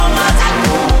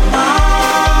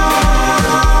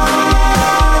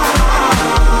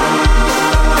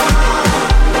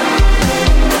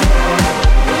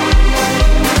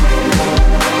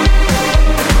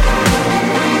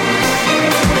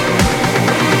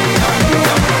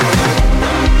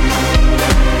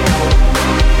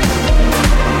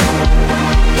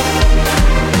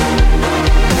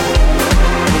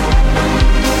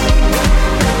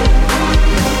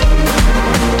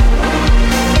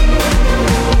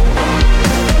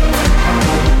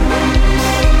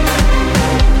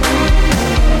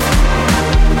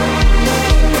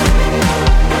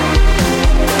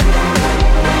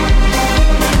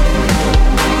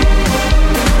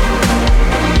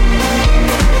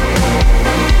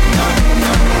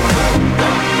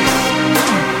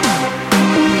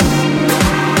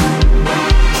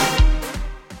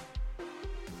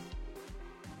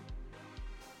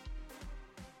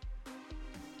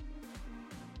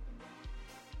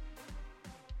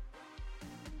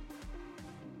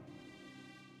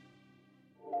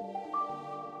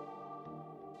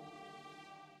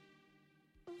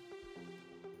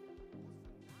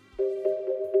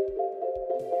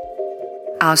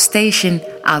our station,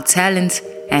 our talent,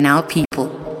 and our people.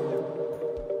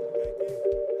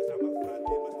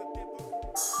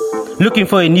 Looking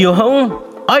for a new home?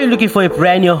 Are you looking for a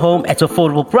brand new home at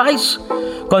affordable price?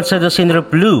 Consider Central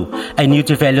Blue, a new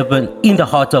development in the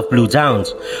heart of Blue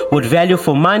Downs, with value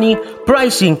for money,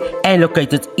 pricing, and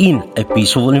located in a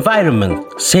peaceful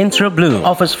environment. Central Blue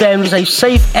offers families a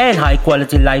safe and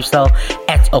high-quality lifestyle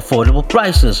at affordable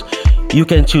prices. You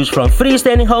can choose from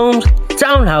freestanding homes,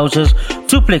 townhouses,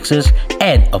 duplexes,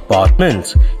 and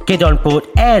apartments. Get on board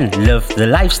and live the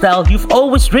lifestyle you've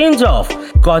always dreamed of.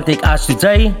 Contact us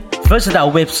today. Visit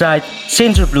our website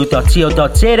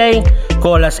centralblue.co.za,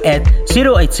 call us at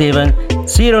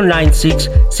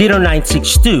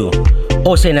 087-096-0962,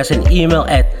 or send us an email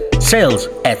at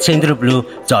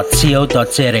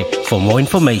sales@centralblue.co.za for more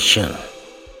information.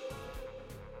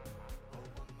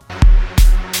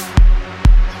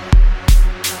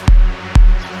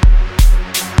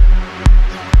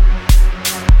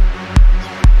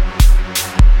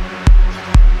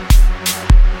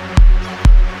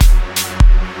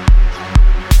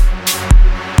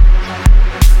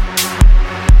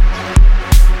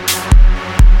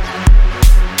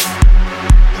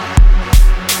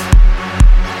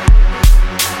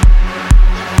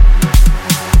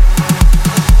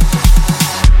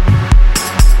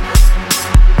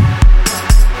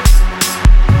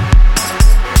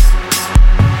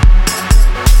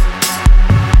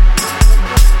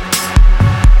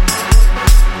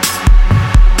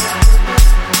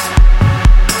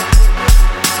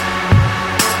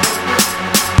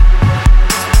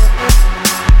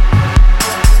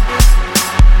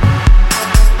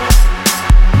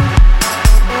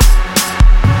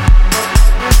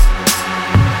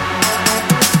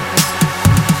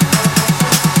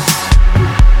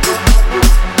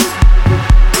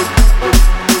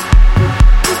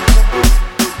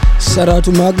 Shout out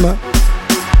to Magma.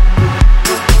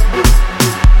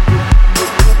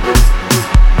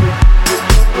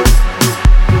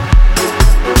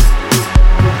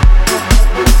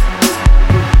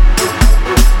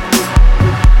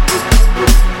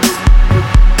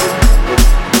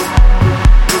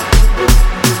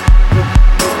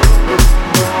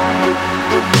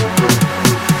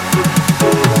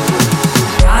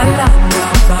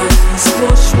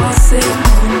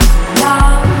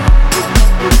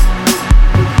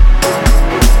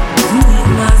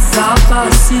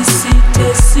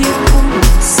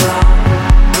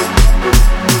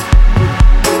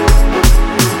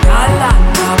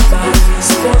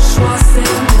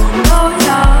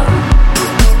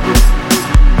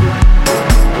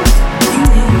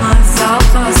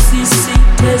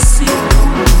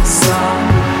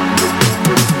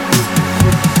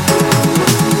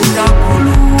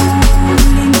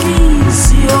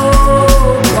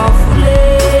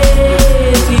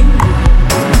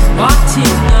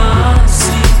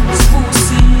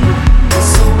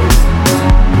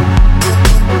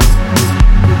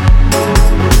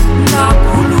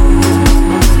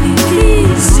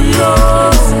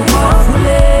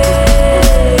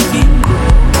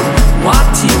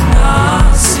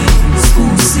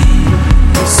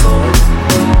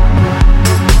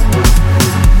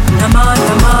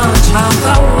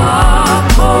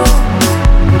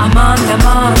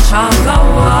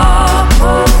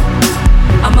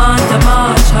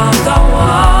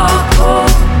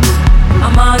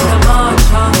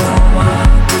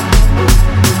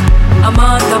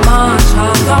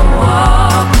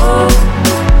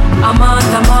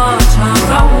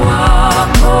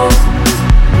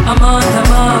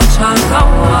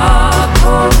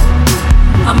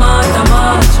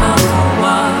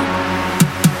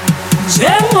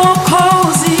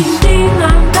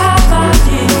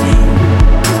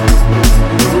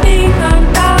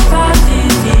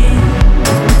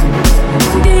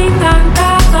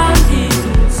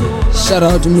 Shout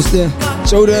out to Mr.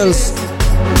 Chodels.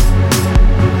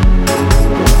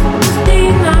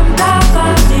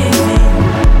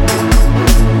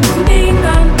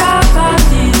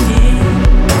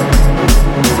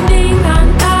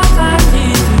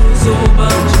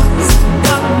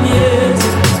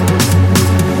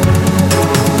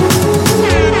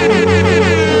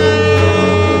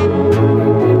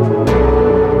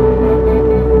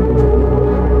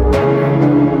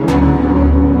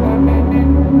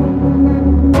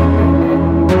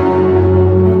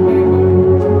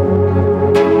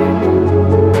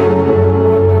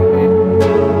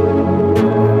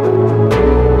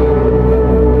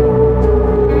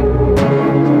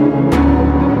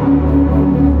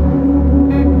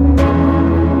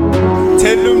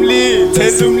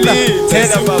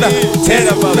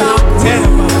 Tell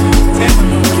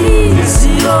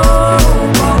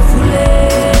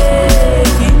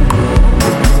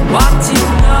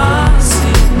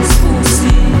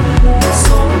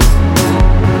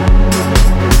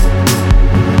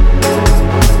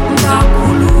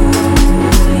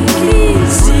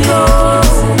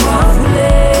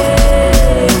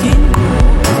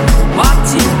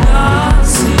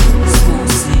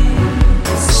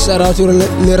Shout out to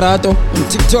Lerato on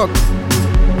TikTok.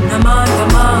 Amanda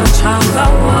machanga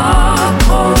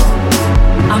wako,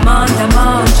 Amanda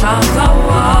machanga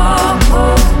wako,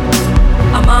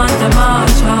 Amanda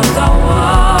machanga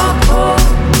wako,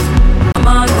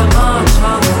 Amanda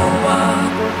machanga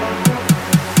wako.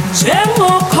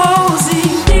 Jemokhozi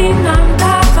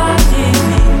ndinandaka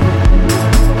nini,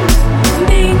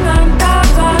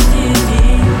 ndinandaka nini,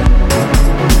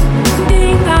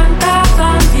 ndinandaka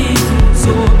nini,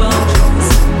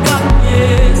 sobanjozi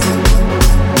kamyezi.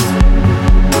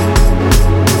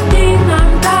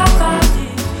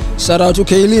 Shout out to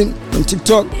Kaylin on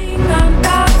TikTok.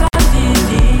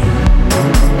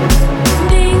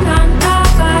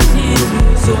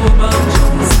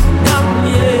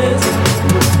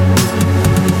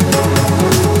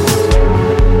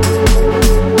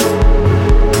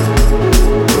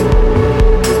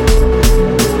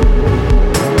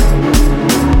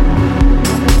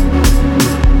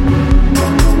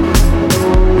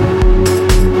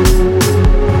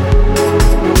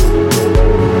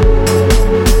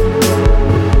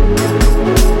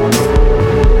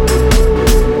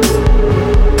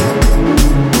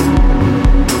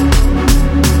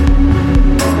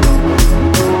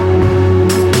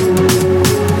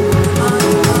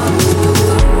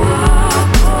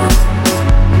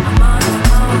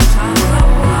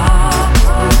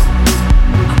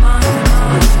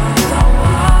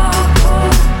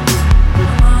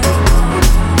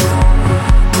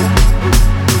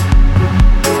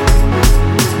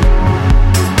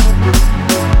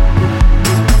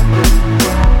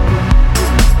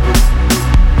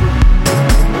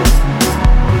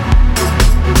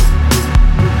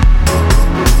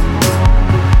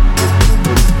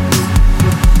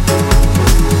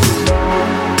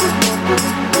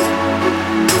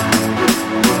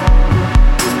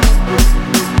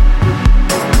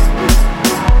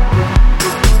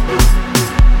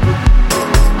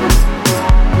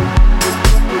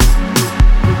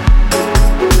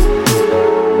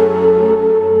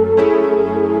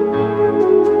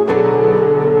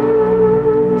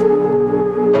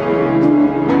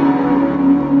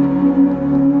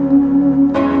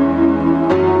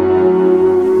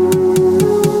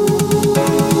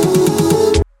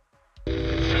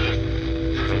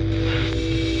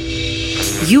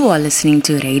 You are listening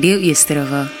to Radio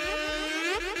Yesterova.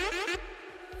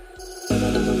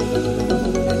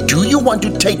 Do you want to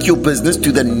take your business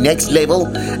to the next level?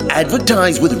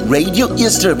 Advertise with Radio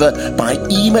Yesterova by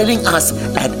emailing us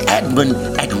at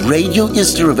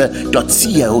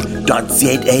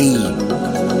admin@radioyesterova.co.za.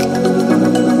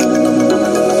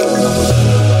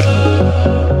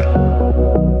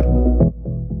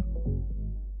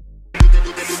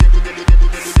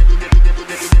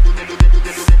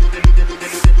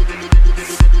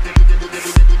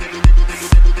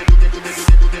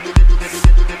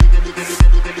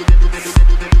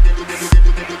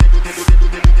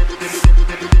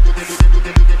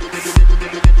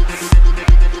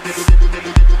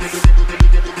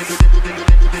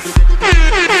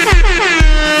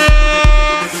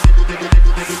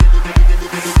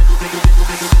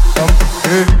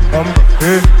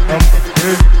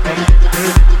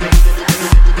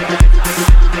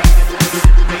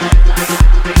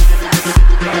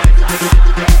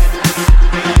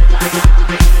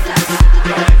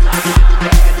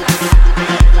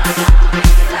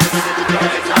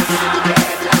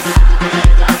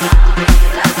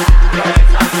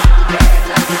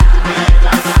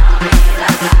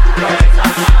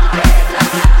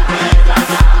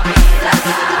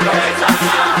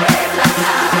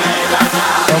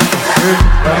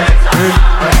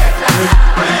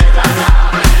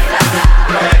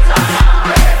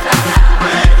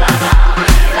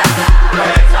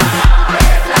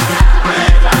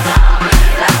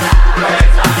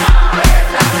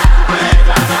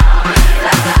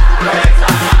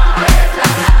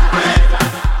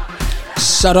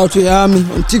 Shout out to Yami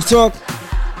on TikTok.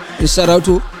 And shout out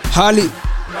to Harley.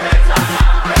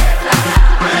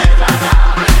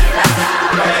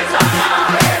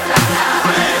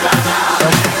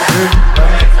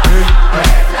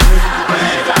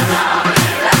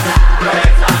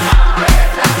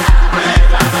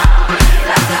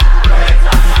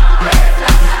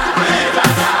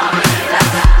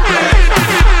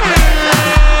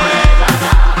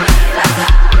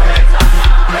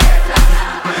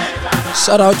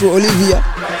 Shout out to Olivia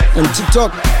on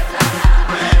TikTok.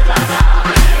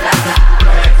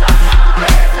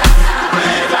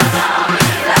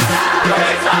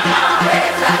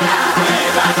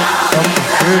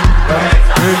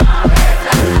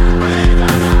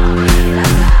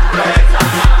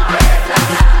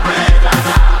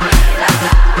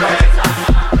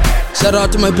 Shout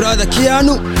out to my brother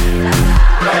Keanu.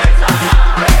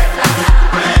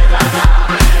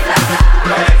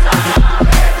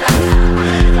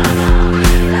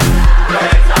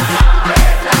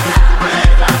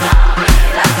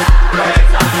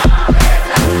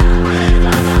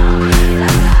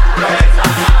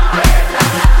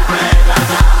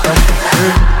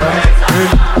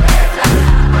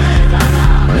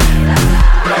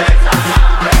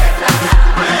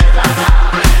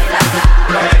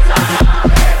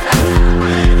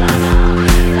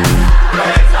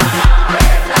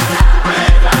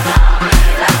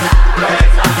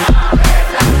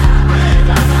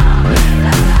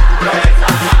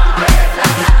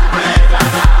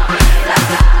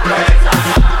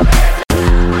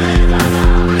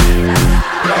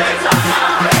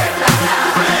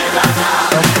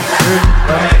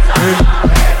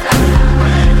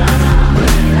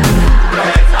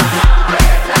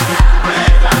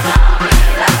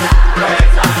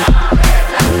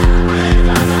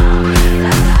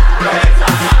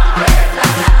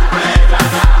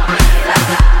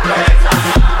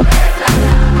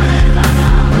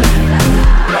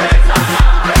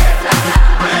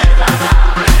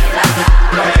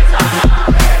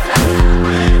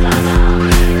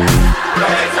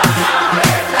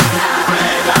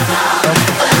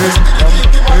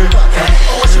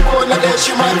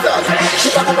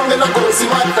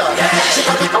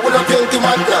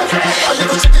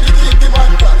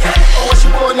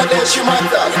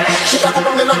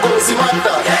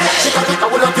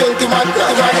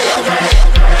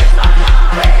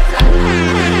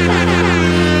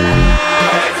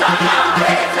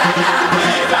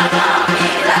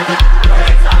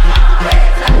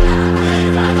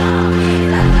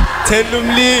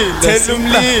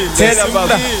 Tell them about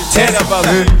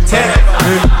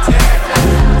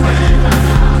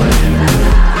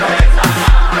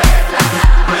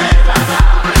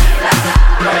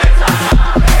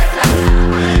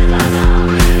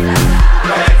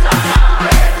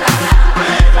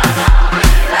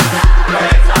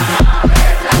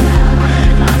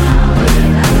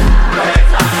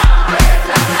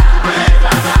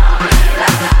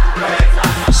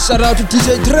Shout out to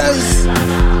DJ Trace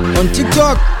on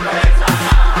TikTok.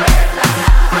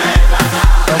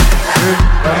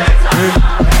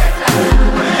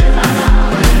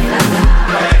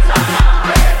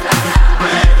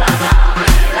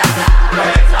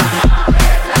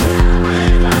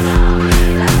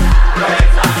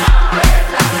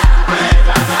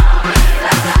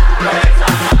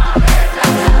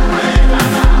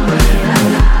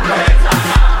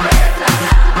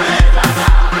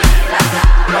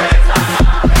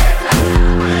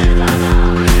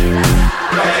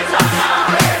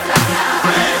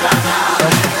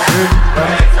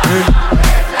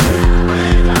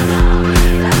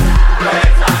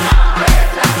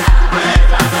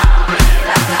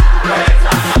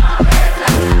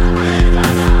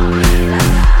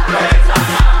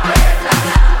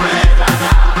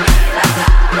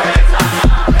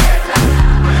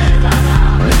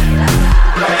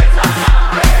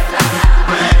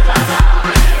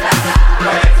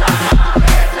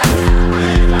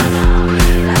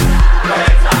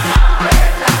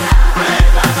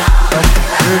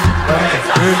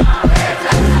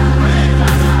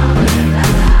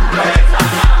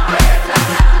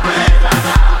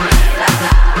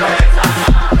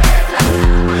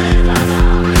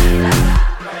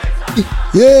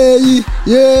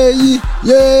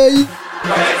 Yeah.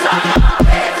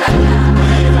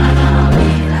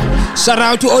 Shout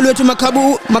out to all the way to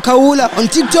Makaula on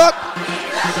TikTok.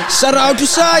 Shout out to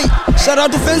Sai. Shout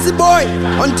out to Fancy Boy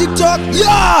on TikTok.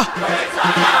 Yeah.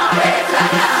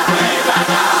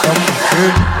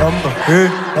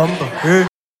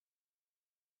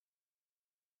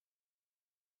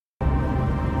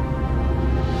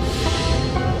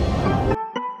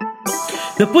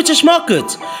 The Butcher's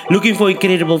Market. Looking for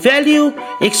incredible value?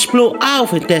 Explore our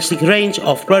fantastic range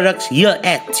of products here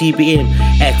at TBM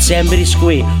at Sambury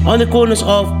Square on the corners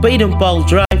of Baden Powell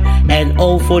Drive and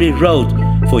Old 40 Road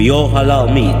for your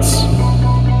halal meats.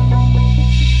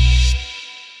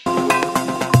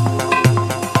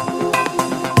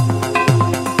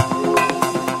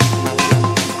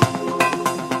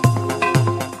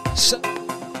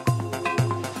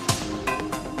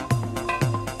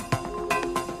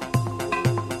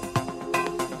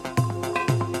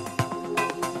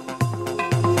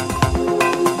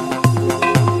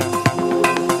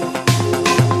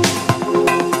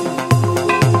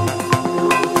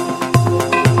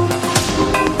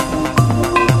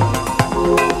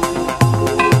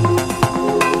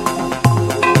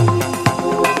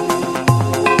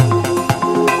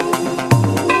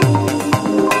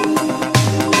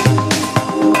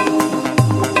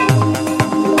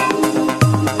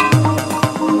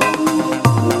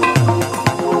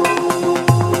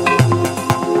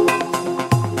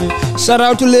 Shout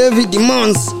out to Levi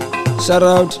Demons. Shout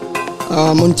out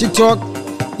on TikTok.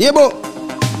 Yeah, bo.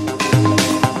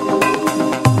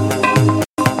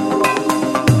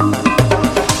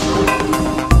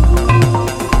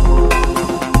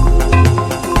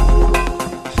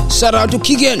 Shout out to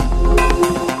Keegan.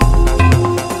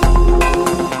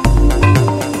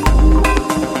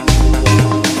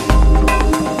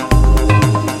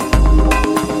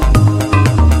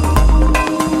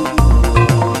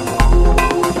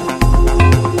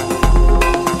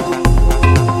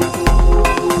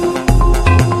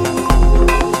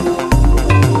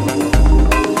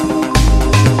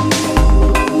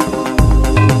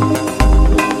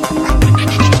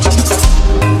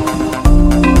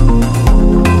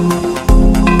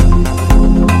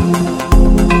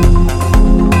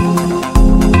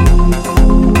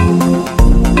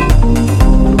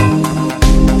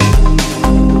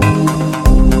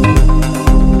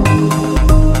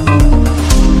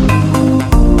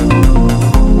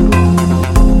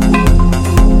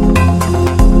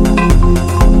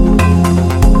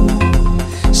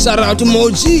 Shout out to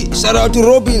Moji, shout out to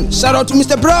Robin, shout out to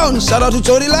Mr. Brown, shout out to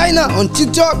Jody Liner on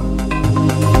TikTok.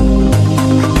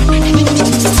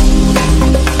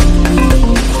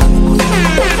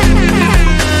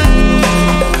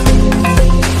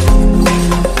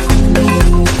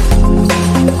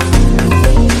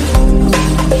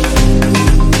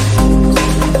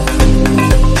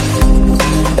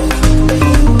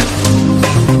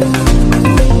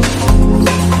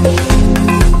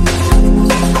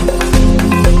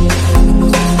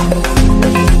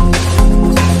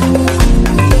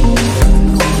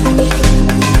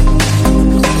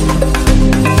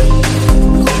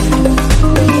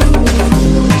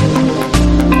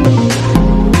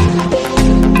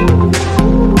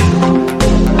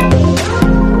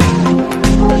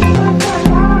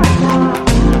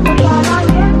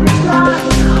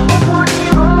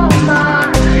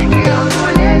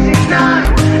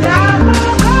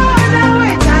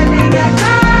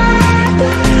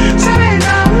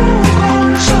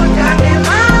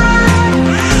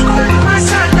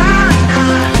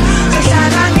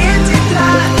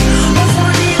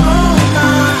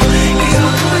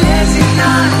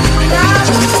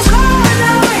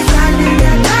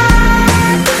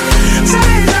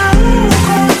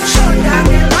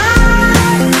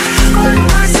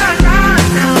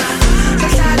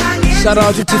 Shout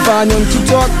out to Tiffany on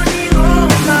TikTok.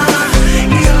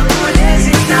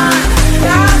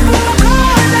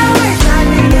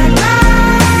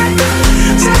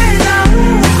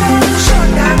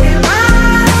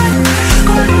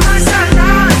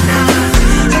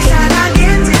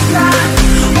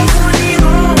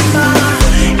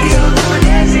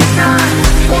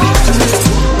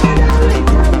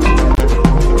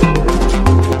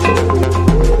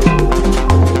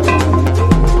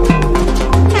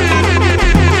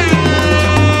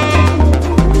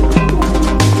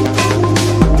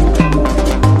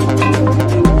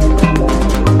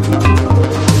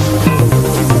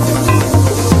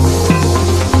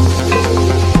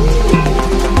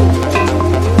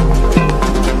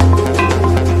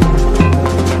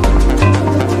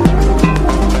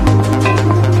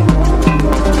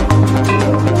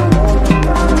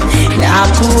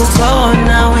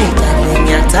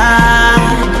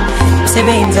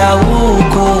 Sebenza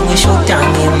uko ngishoda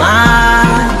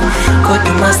ngemali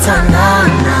kodwa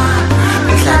masanana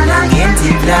uhlala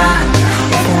ngenzi plan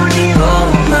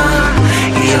uningoma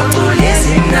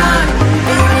iyotolezina.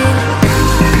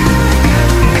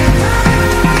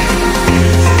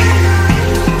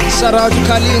 Shout out to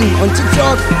Kalin on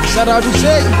TikTok. Shout out to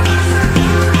Jay.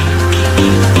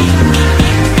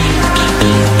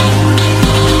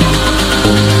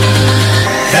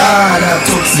 Dada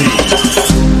Toxic.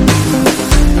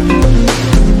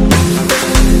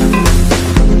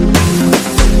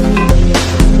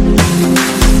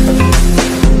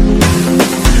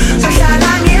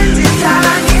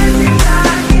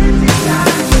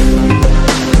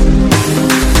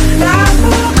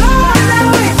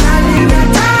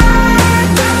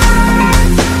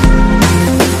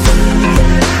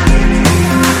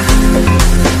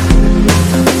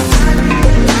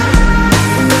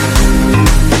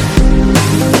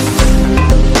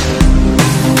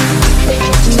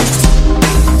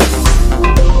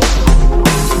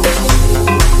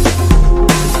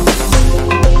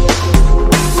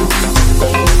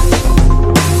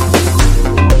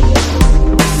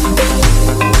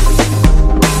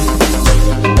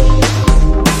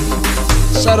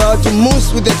 Shout out to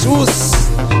Moose with the juice.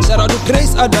 Shout out to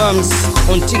Grace Adams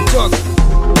on TikTok.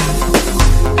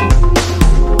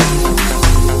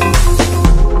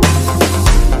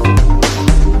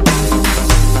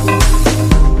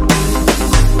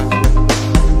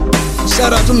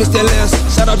 Shout out to Mr. Les,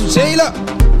 shout out to Taylor.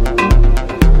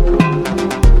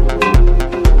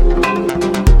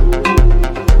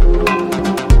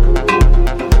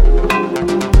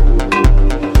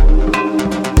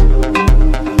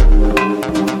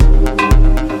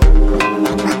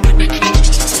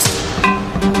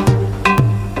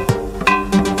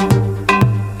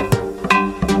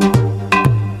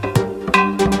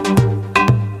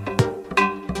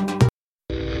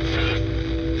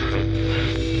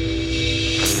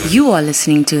 You are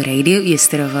listening to Radio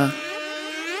Yesterova.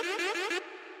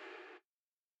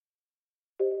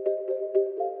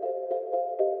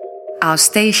 Our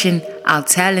station, our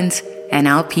talent, and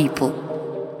our people.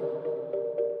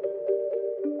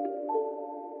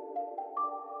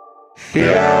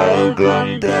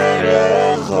 Welcome to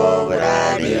the Hope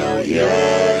Radio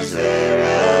Yesterova.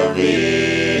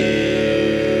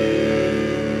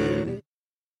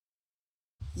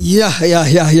 Yeah.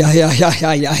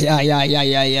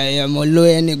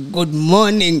 Molweni, good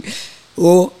morning.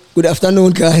 Oh, good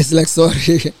afternoon, guys. Like,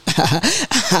 sorry.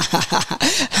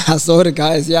 Sorry,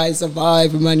 guys. Yeah, it's a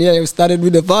vibe, man. Yeah, we started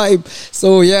with the vibe.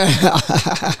 So, yeah.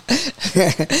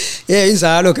 Yeah, it's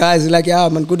hello, guys. Like, yeah,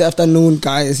 man. Good afternoon,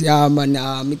 guys. Yeah, man.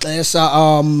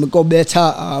 Go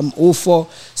better. UFO.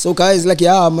 So, guys, like,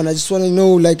 yeah, man. I just want to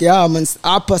know, like, yeah, man.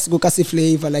 Upper go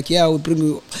Kasiflava. Like, yeah, we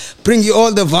bring you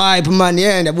all the vibe, man.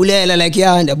 Yeah, ndabulela, like,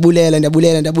 yeah, ndabulela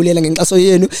ngenxaso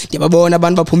yenu. Ndiyababona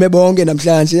abantu baphume bonke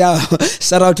namhlanje. Yeah.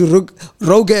 Shout out to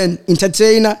Rogan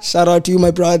Entertainer. Shout out to you,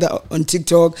 my brother, on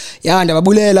TikTok. Yeah,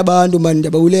 ndababulela abantu, man.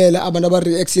 Ndababulela abantu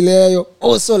abareactileyo.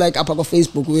 Also, like, apha ko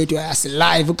Facebook wethu as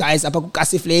live, guys, apha ku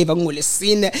Kasiflava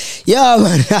ngolesine. Yeah,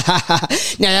 man.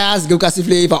 Niyayazi ke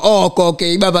Kasiflava. Oh,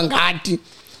 okay, ibaba ngathi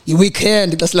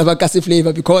i-weekend xa silapha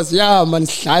Kasiflava because yeah, man,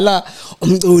 sidlala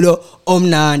umculo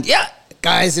omnandi. Yeah,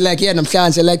 guys, like, yeah,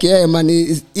 namhlanje, like, yeah, man,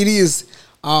 it is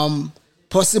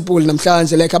possible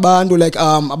namhlanje, like, abantu, like,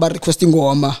 aba-request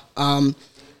ingoma.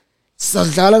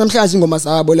 Sadlala namhlanje ingoma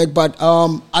zabo, like, but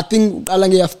I think uqala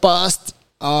nge-half past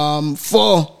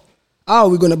 4.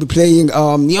 We're gonna be playing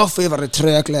your favorite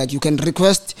track. Like, you can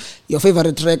request your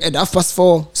favorite track at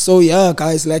 4:30. So yeah,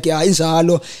 guys, like, yeah,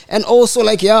 injalo. And also,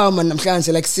 like, yeah, man,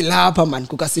 namhlanje, like, silapha, man,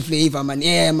 ku Kasiflava, man.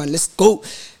 Yeah, man, let's go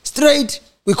straight.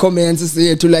 We comments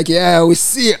here to, like, yeah, we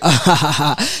see.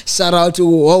 Shout out to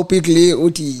Wopikli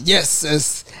uti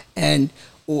yes, and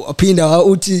Pinda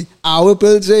uti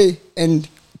awepelje, and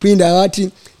Pinda ati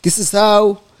this is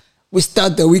how we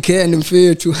start the weekend in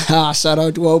fair to shout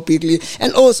out to Wopikli,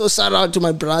 and also shout out to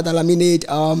my brother Laminate,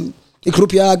 the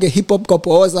group yake hip hop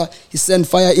composer. He sent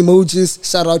fire emojis.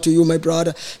 Shout out to you, my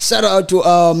brother. Shout out to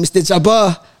Mr.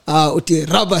 Jabba. Uti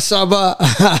Rabba Shaba.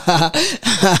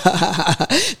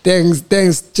 Thanks,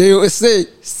 JOSA.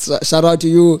 Shout out to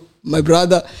you, my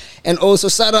brother. And also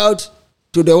shout out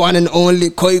to the one and only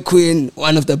Koi Queen,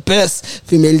 one of the best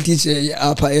female DJ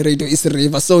up at Radio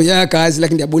Yesterova. So yeah, guys,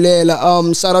 like,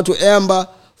 ndiyabulela. Shout out to Amber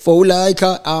for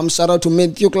Ulaika. Shout out to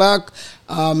Matthew Clark.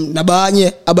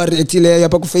 Nabanye abareactileyo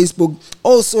apha ku Facebook.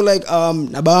 Also, like,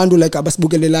 nabantu, like,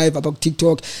 abasibukele live apha ku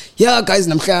TikTok. Yeah, guys,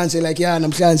 namhlanje, like, yeah,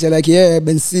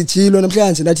 bensithilo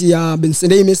namhlanje nathi yeah,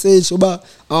 bensende i-message oba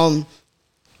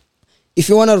if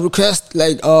you want to request,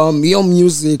 like, your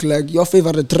music, like, your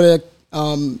favorite track,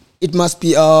 it must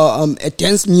be a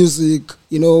dance music,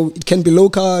 you know. It can be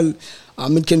local,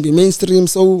 it can be mainstream.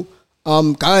 So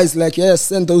guys, like, yeah,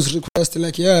 send those requests.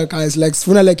 Like, yeah, guys, like,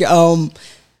 sifuna, like,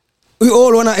 we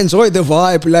all wanna enjoy the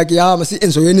vibe. Like, yeah, masi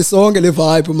enjoy any song le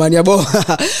vibe, man. Yabo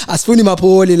asifuni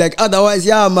mapoli. Like, otherwise,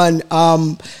 yeah, man,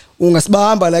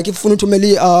 ungasibamba. Like, if ufuna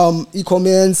uthumela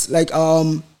i-comments, like,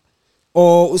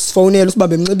 or usifonele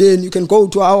usibambe emncebeni, you can go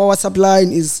to our WhatsApp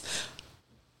line is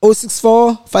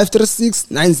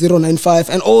 064-536-9095.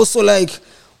 And also, like,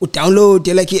 download,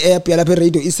 like, i-app yalapha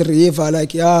Radio Yesterova.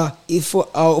 Like, yeah, if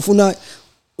ufuna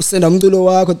usenda umculo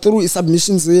wakho through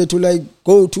submissions zethu, like,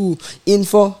 go to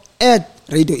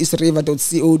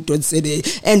info@radioyesterova.co.za.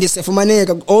 and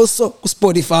siyafumaneka also ku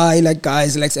Spotify, like,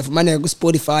 guys, like, siyafumaneka ku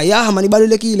Spotify. Yeah, man,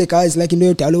 ibalulekile, guys, like,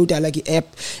 into download, like,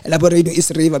 i-app lapha Radio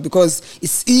Yesterova because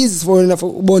it's easy for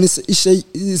ubona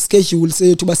schedule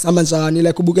sethu basihamba njani,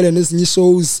 like, ubukele nezinye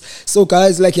shows. So,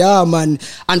 guys, like, yeah, man,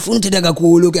 andifuna uthetha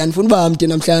kakhulu ke, andifuna uba mde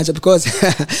namhlanje because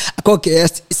akho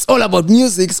guest. It's all about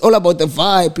music, it's all about the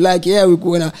vibe. Like, yeah, we're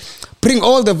gonna bring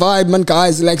all the vibe, man,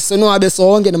 guys. Like, so no abe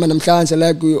sonke namhlanje,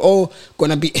 like, we all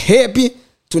gonna be happy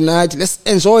tonight. Let's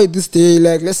enjoy this day.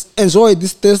 Like, let's enjoy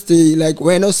this Thursday. Like,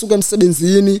 wena usuka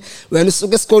emsebenzini, wena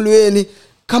usuka esikolweni,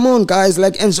 come on, guys,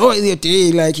 like, enjoy your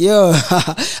day. Like, yeah,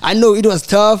 I know it was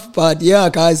tough, but yeah,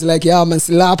 guys, like, yeah, man,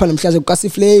 silapha namhlanje ku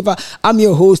Kasiflava. I'm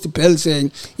your host,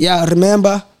 Belching. Yeah,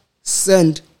 remember,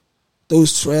 send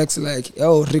those tracks like,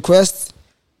 yo, request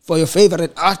for your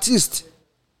favorite artist.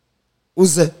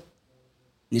 Uze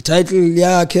the title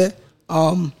yakhe.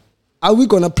 Are we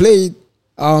gonna play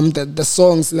the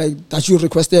songs like that you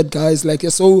requested, guys?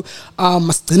 Like, so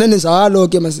masigcinane njalo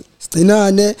ke,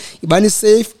 masigcinane ibani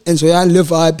safe, enjoyani le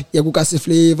vibe yaku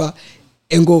Kasiflava.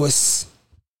 Engosi.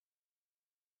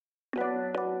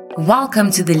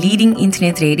 Welcome to the leading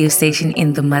internet radio station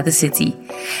in the mother city.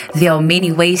 There are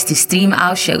many ways to stream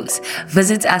our shows.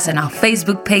 Visit us on our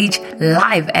Facebook page,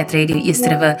 live at Radio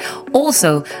Yesterday.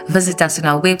 Also, visit us on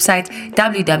our website,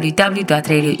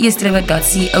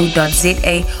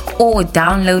 www.radioyesterday.co.za, or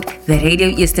download the Radio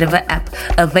Yesterday app,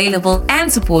 available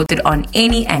and supported on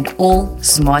any and all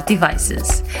smart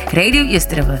devices. Radio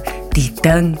Yesterday, die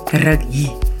ding ruk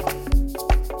hier.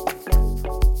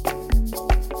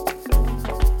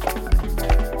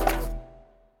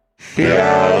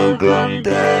 Welkom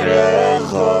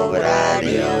terug op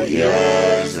Radio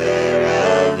Yesterday.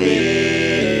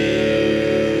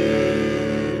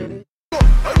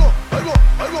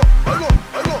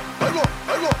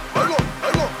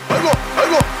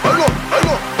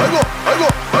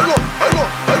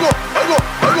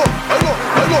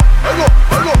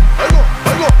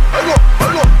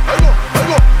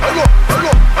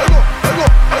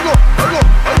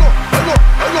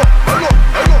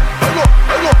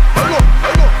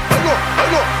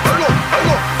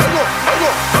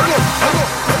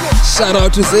 Shout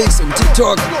out to Zex on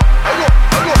TikTok.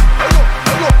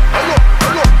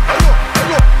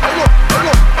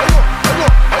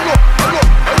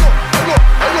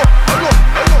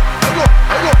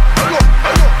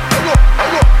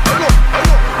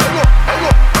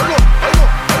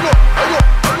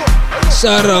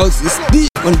 Shout outs is B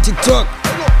on TikTok.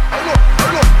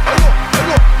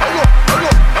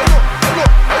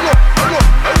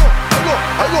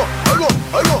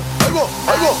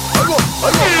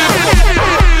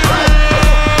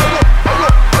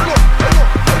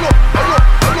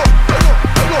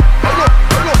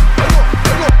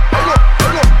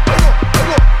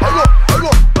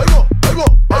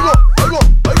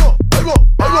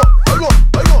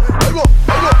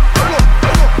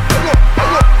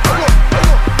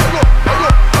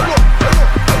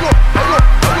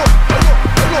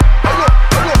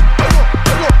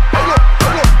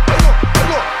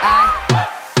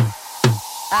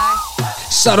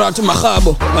 Shout out to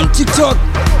Mahabo on TikTok.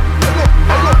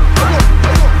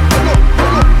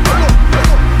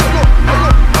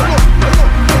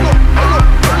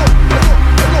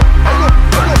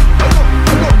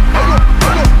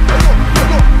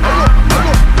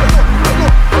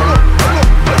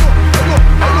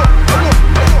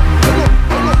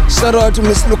 Shout out to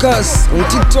Miss Lucas on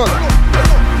TikTok.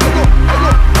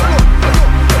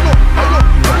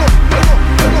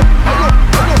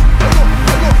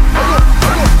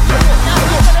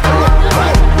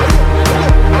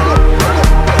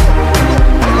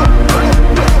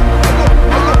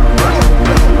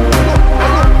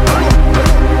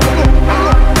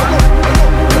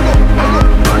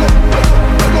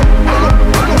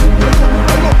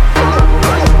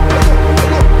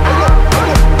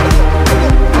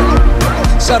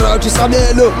 Shout out to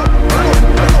Sabelo.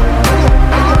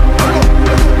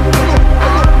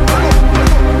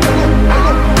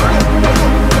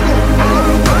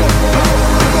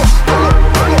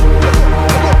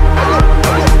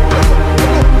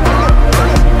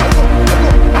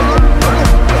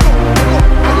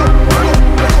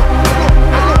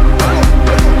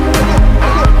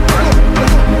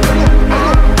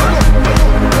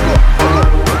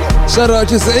 Shout out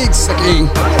to Zex again.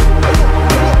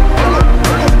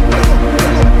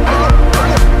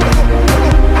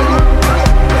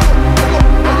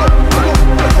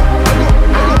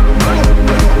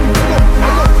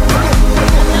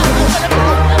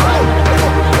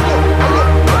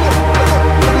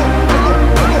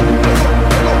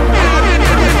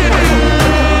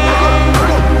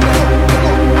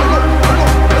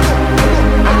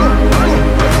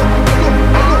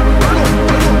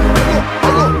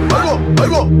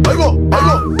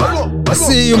 I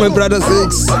see you, my brother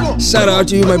Six. Shout out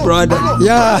to you, my brother.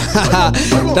 Yeah,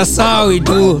 that's how we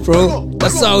do, bro.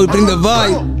 That's how we bring the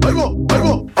vibe.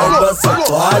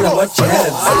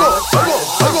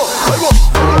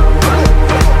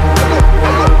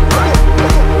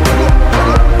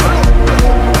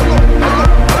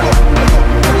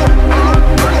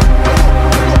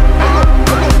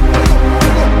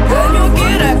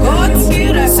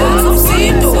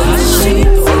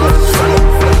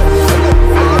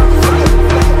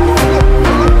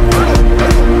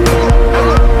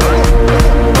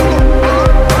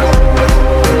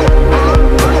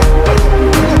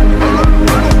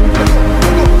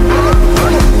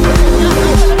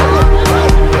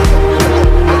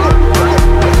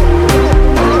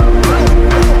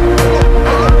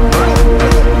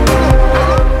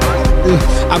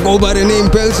 go by the name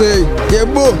Pelse. Yeah,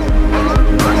 boo.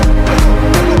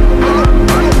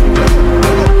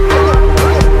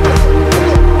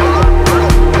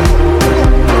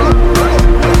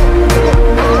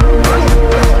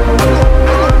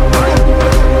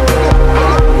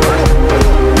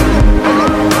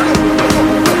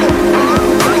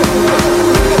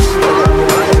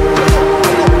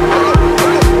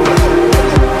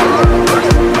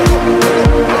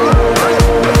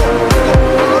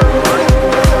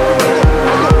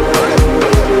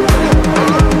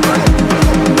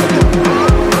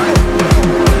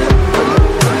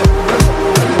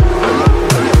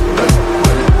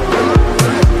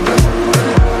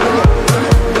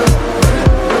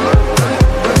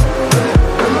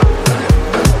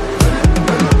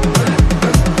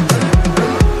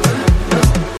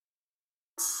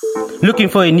 Looking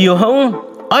for a new home?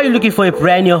 Are you looking for a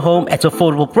brand new home at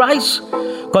affordable price?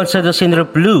 Consider Central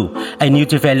Blue, a new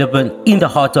development in the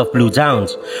heart of Blue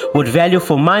Downs, with value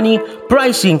for money,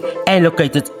 pricing, and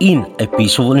located in a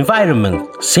peaceful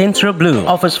environment. Central Blue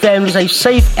offers families a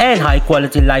safe and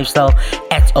high-quality lifestyle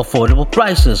at affordable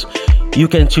prices. You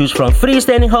can choose from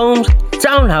freestanding homes,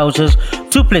 townhouses,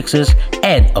 duplexes,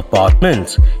 and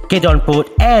apartments. Get on board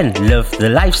and live the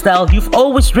lifestyle you've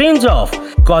always dreamed of.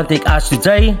 Contact us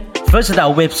today. Visit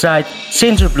our website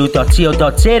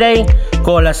centralblue.co.za,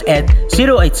 call us at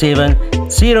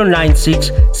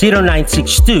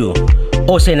 087-096-0962,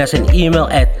 or send us an email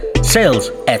at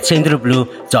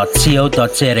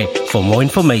sales@centralblue.co.za for more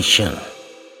information.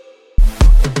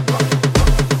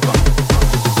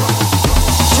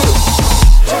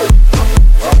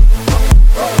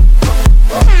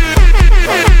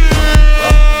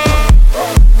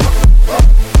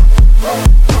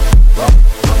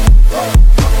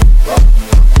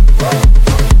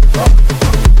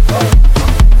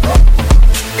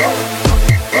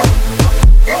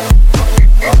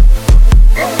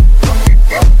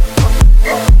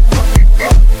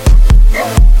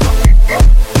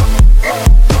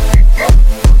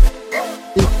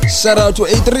 Shout out to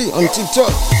A3 on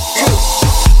TikTok.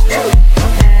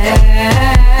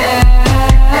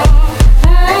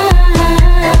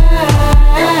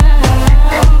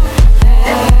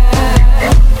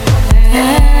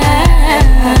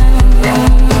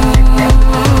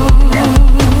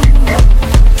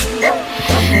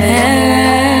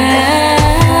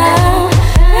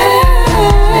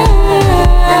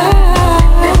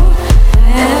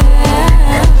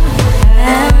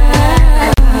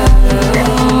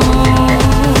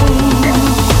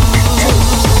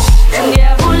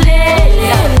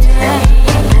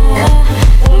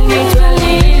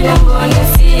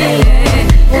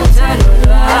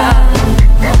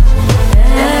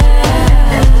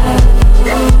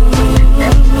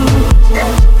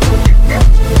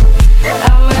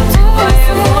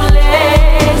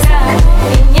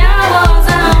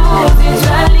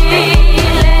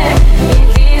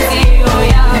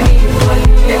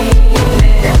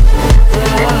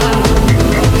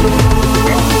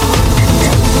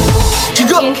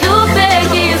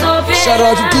 Shout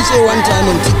out to DJ one time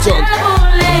on TikTok.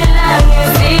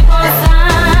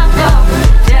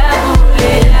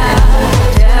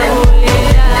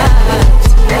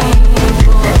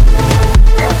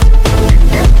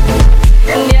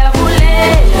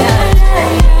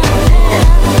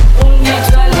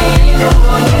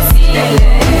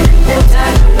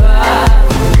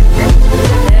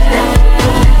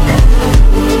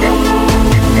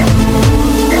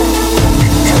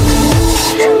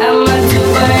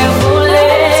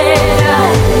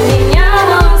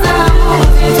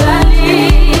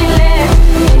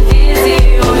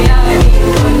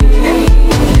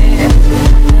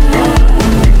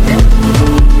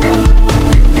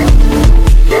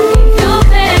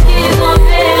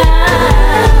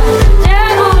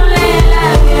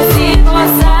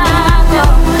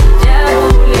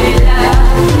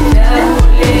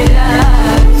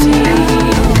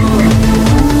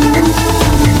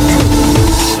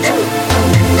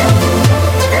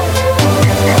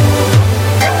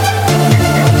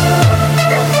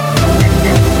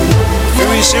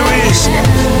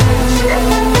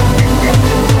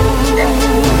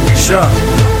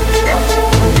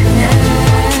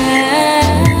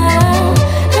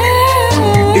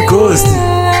 Ghost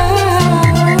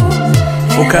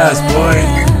Focus boy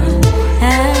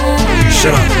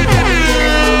Sure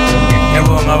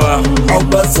Yabonga ba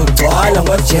Awubazogcwala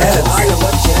ngojazz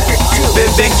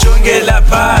Bebe ngijongela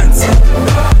phansi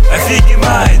Afika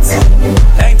imithi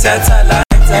Engithatha la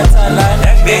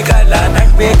Ngibeka la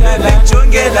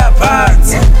ngijongela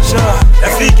phansi Sure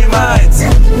afika imithi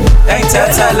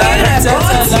Engithatha la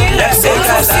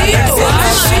Ngibeka la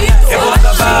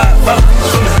Yabonga ba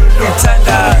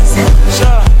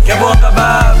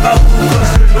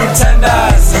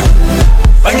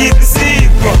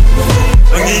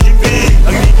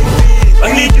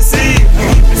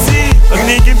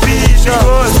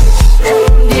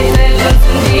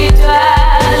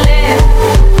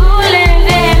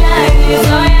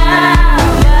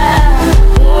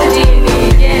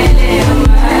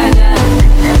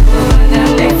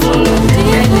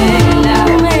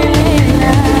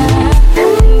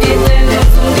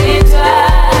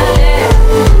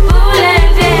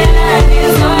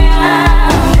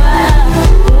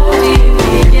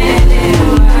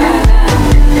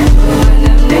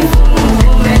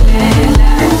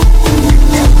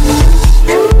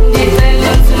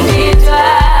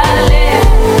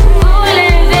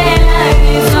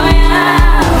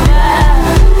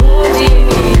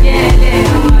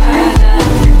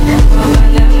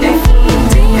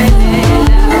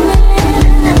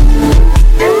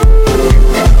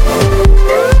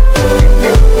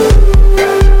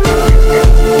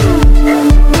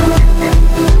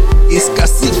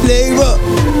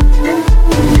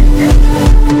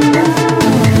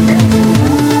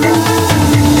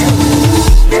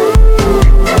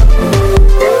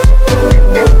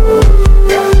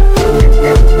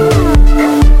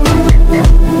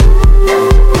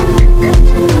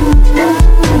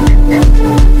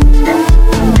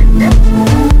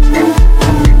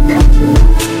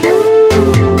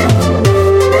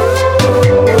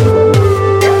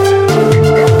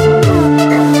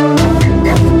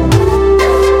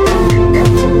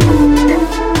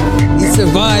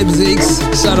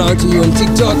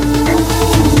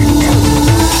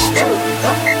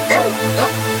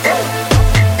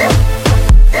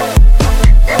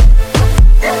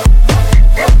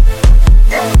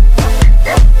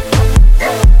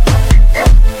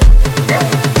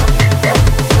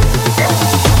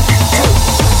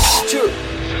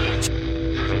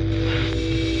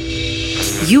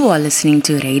You are listening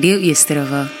to Radio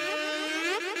Yesterova.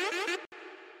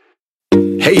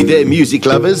 Hey there, music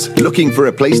lovers. Looking for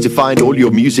a place to find all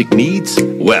your music needs?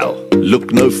 Well,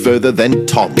 look no further than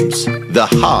Tom's, the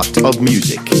heart of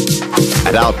music.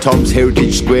 At our Tom's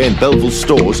Heritage Square and Belleville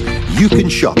stores, you can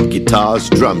shop guitars,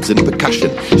 drums and percussion,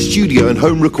 studio and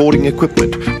home recording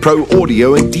equipment, pro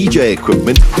audio and DJ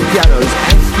equipment, pianos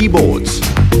and keyboards.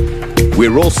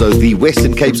 We're also the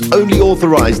Western Cape's only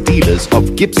authorized dealers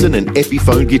of Gibson and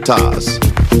Epiphone guitars.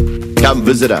 Come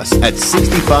visit us at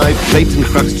 65 Clayton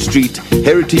Crust Street,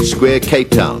 Heritage Square, Cape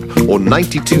Town, or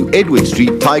 92 Edward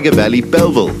Street, Tiger Valley,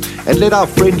 Belleville, and let our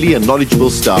friendly and knowledgeable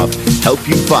staff help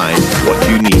you find what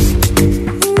you need.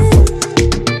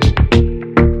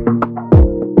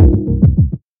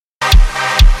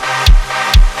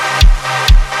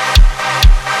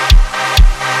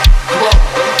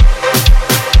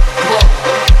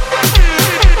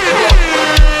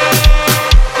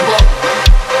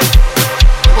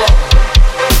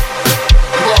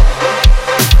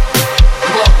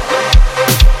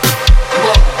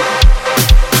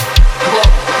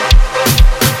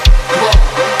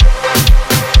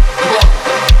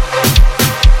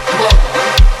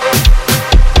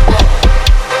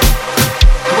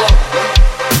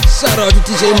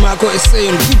 Marco is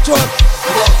saying, keep talking.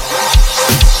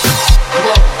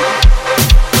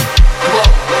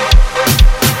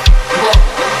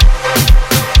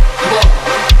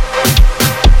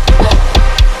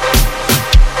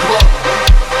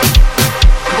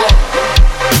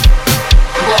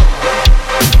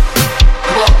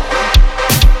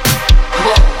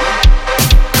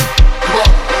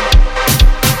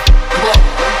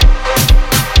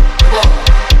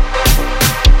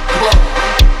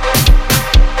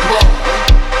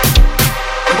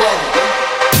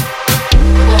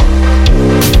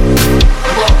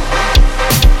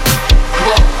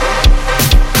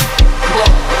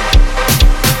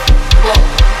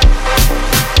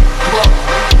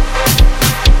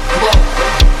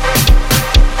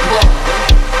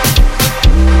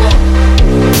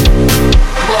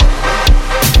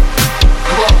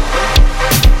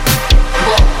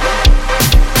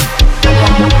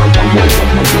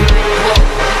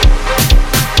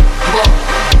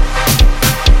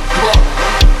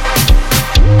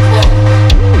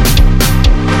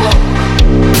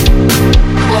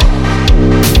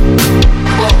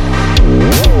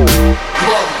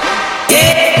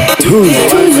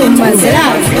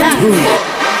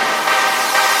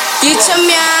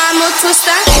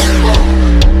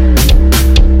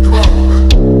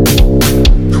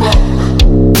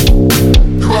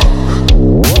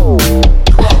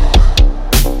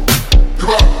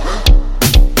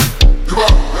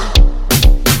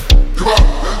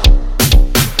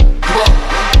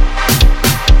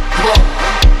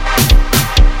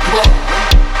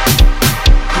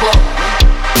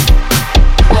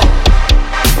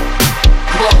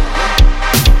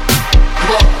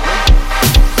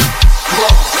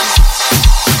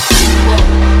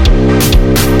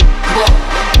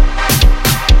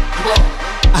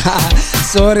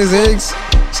 Sorry, Ziggs.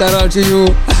 Shout out to you.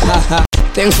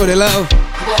 Thanks for the love.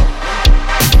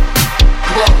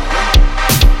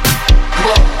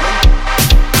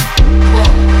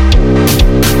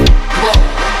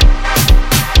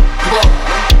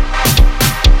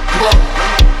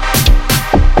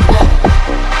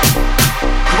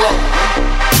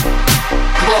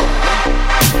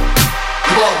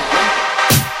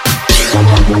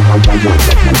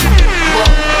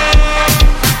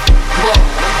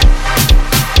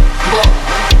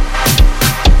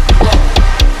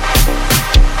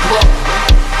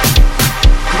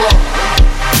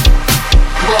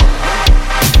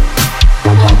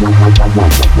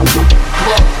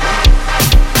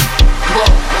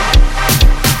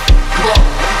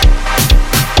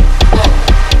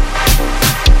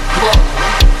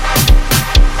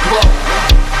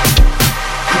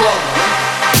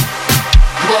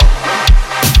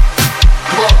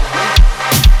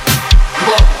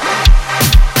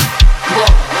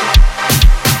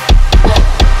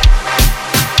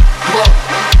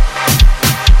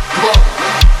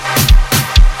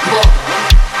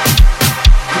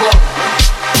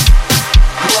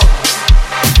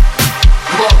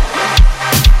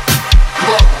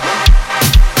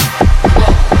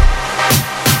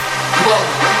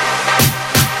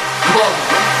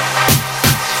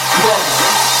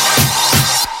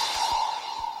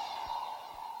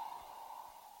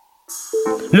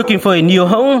 Looking for a new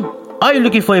home? Are you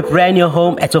looking for a brand new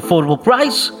home at affordable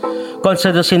price?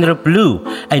 consider Central Blue,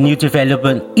 a new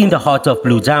development in the heart of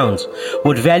Blue Downs,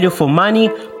 with value for money,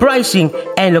 pricing,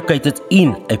 and located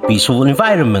in a peaceful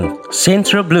environment.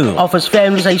 Central Blue offers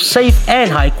families a safe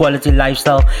and high-quality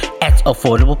lifestyle at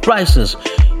affordable prices.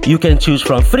 You can choose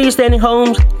from freestanding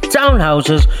homes,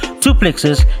 townhouses,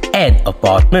 duplexes, and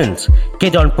apartments.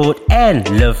 Get on board and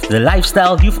live the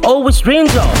lifestyle you've always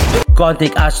dreamed of.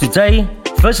 Contact us today.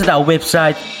 Visit our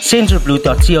website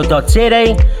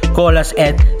centralblue.co.za. Call us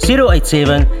at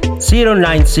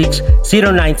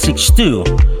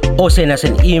 087-096-0962 or send us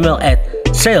an email at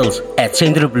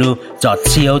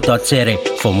sales@centralblue.co.za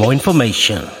for more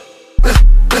information.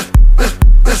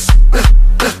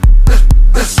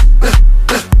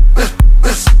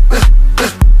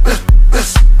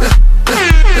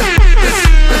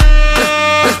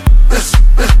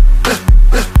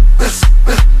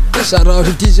 Shout out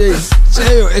to DJ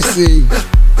JOSC.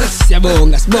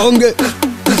 Siyabonga, sibonge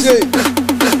DJ.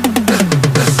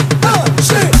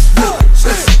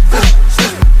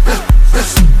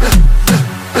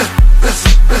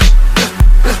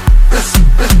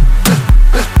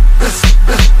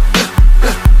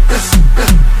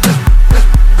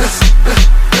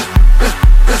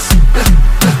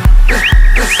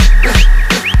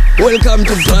 Welcome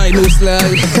to Brian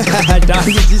Osley. Thank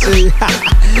you, DJ.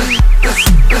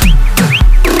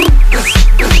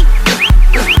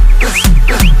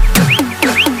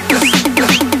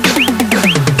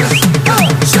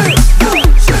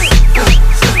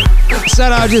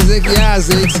 Shout out to Zek, yeah,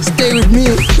 Zek. Stay with me,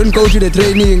 don't go to the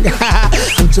training.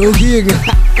 I'm joking.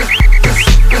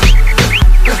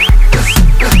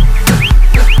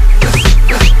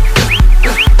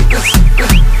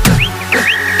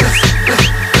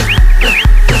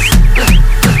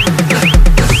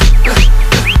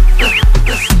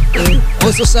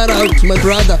 Also shout out to my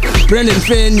brother, Brendan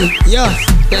Fanny. Yeah,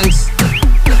 thanks.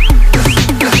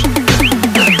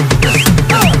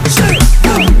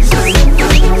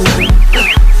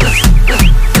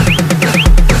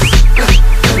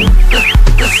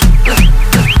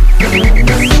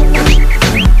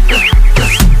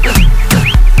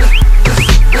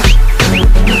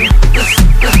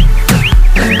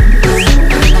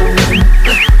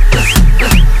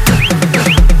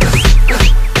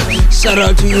 Shout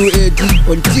out to you, Eddie,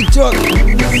 on TikTok.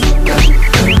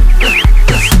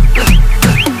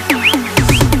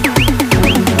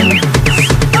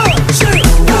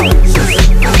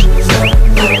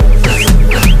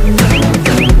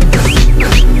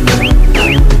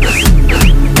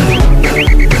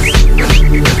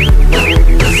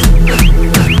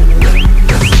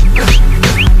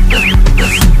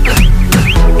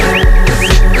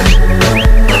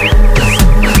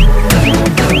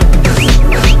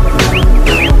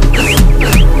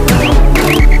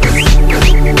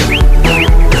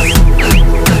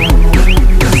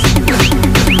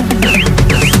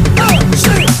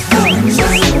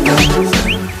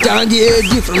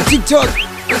 Eddie from TikTok.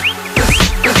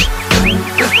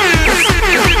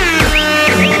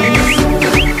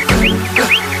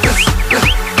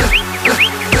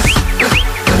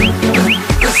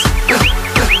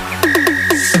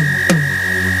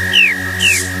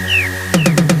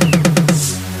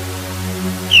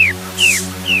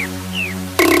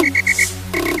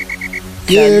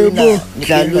 Yeah, bro.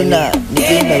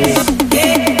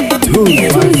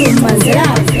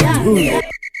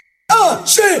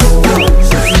 Shit.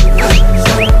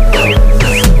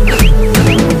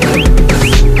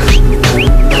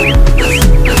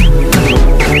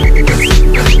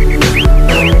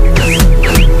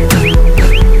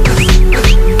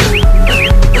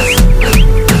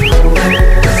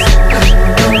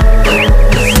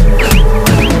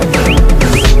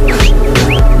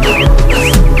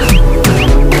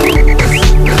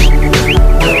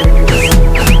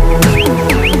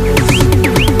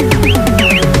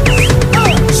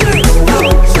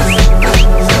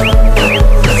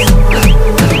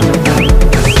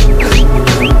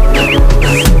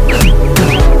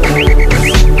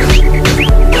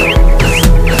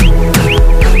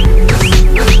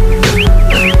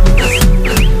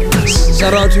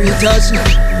 Shout out to Itachi,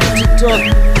 TikTok.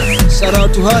 Shout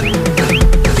out to her.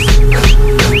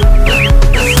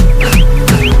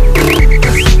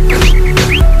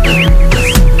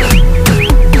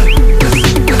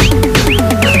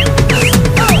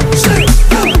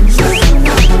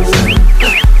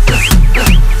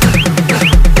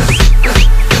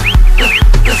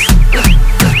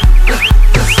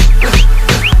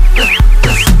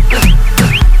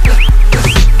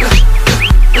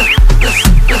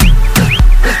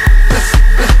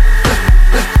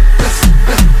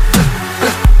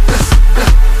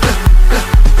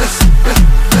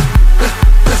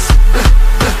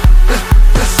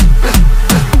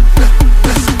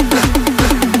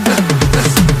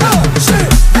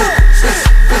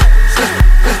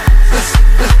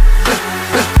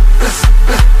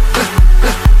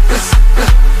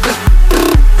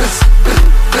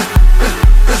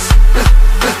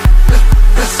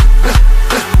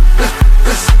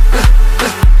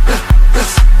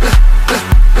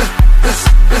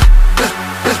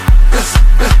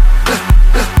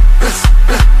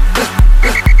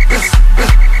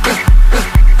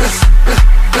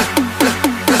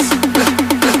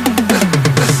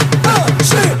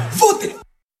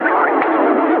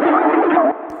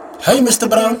 Hey, Mr.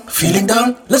 Brown, feeling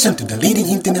down? Listen to the leading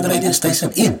internet radio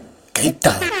station in Cape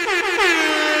Town.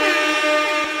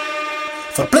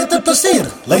 Verpletter plezier,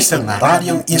 luister naar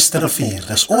Radio Eerste Rivier.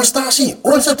 Dis ons stasie,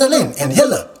 onze talent en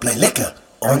julle bly lekker,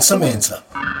 onze mense.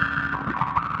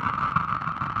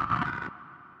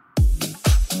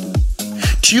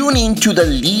 Tune in to the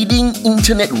leading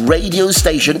internet radio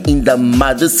station in the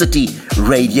mother city,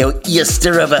 Radio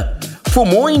Eerste River. For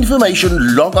more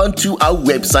information, log on to our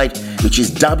website, which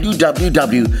is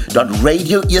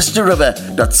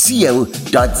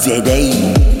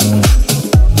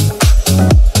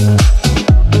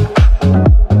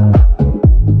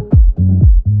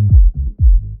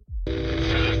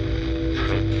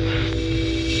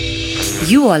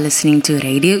You are listening to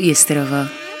Radio Eerste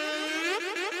River.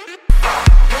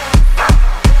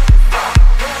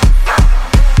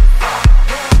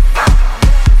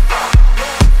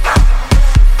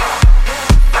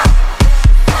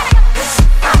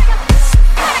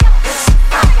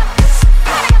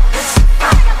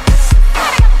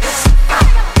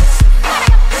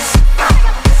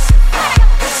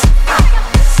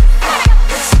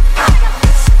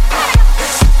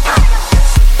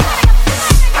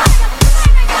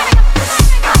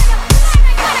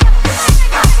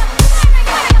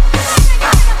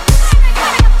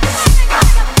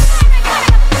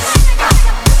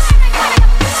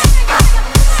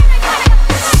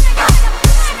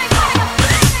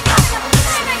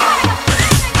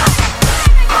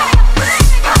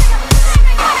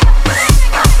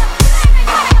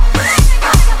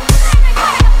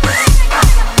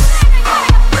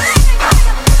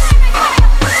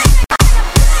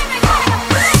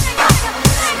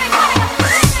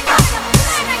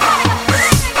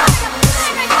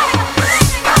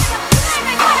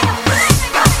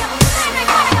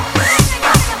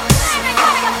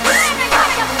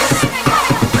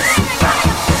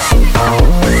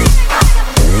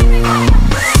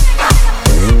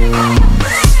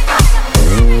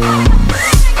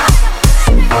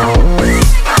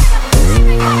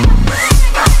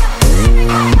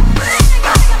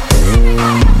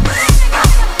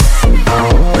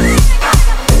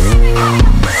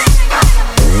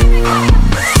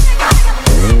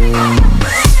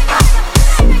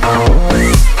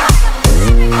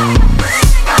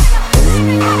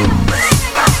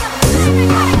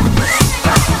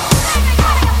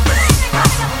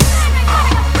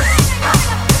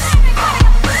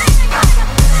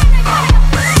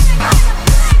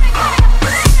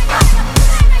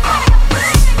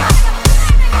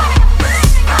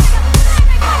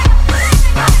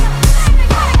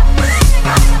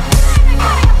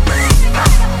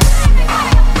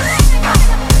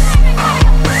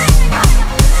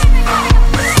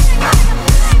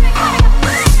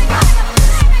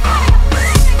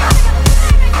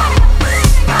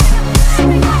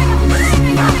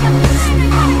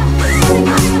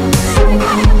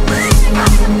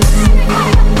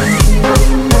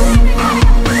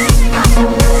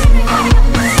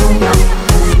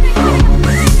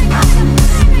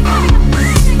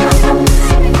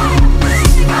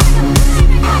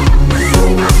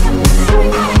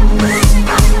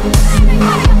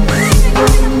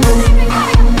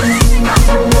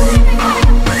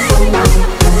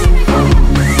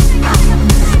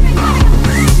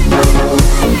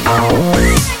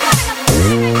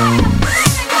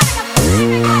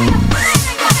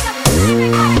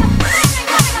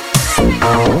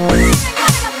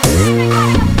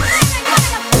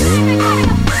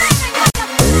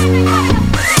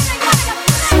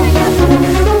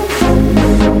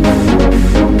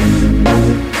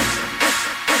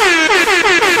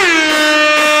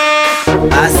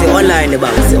 online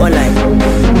baba, si online.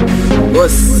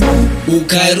 Boss,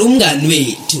 ukarungani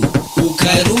wethu,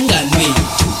 ukarungani wethu.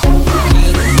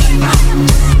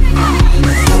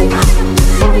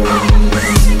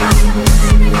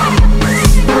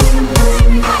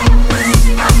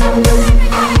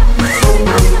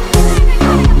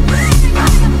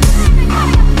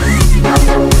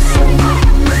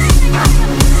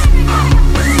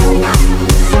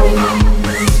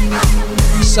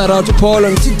 Shout out to Paul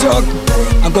on TikTok.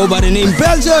 I go by the name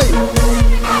Belgium.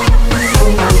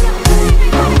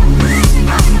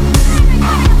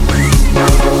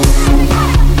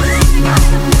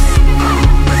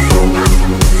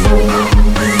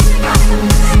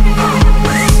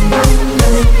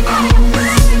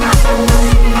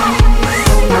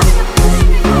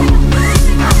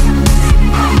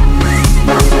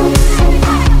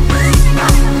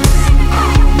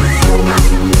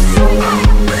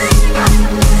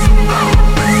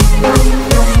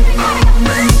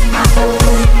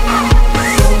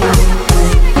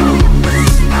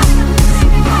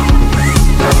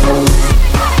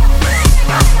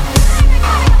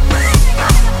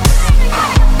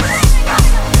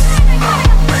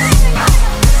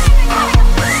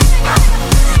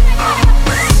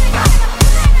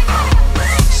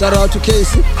 out to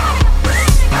Casey.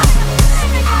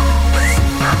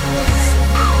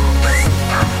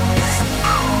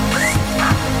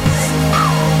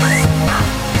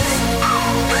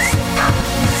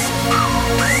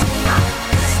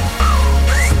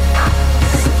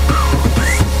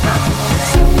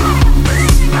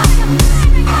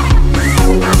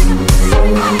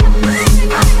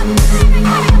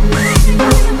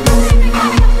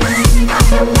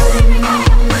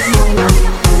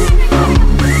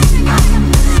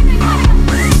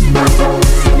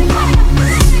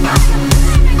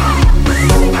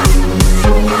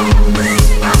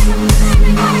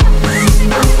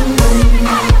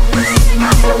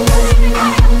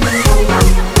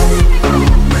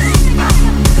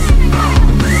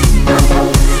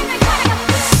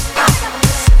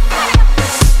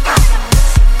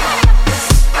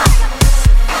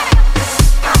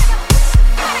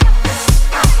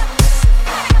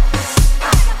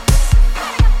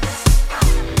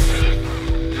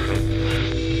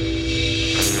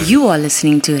 You are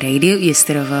listening to Radio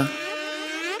Yesterova.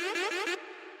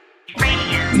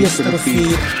 Yesterova.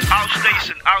 Our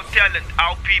station, our talent,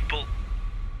 our people.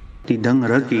 Tidang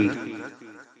Ragi.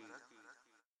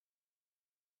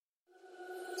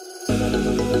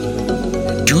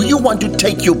 Do you want to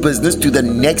take your business to the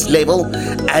next level?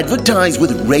 Advertise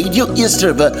with Radio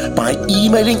Yesterova by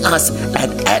emailing us at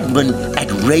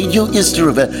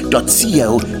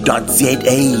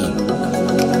admin@radioyesterova.co.za.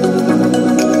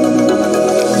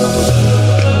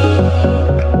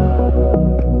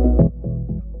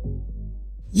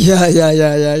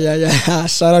 Yeah.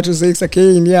 Shout out to Six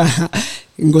again. Yeah.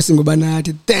 Ngosi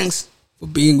Ngobanati. Thanks for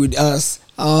being with us.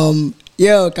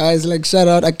 Guys, like shout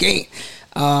out again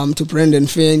to Brendan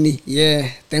Fanny. Yeah,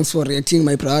 thanks for reacting,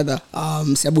 my brother.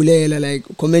 Siyabulela, like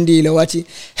commendile wathi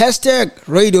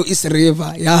 #Radio is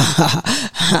River. Yeah.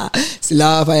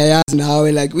 Silava yayazi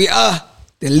nawe, like we are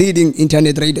the leading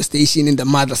internet radio station in the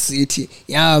mother city.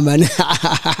 Yeah, man.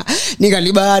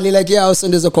 Ningalibali, like yeah, also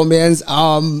there's a comments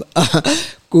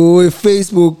go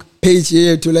Facebook page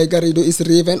here to like Radio is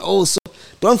River, and also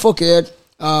don't forget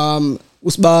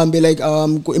usibambe like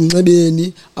go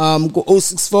emncebeni go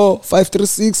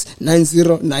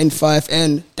 064-536-9095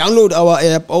 and download our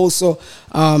app also.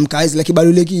 Guys, like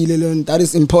ibalulekile lento, that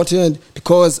is important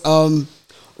because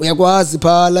uyakwazi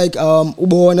pha like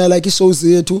ubona like ishows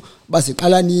zethu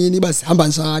basiqala nini basihamba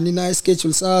njani na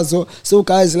schedule sazo. So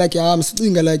guys, like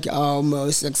sicinga like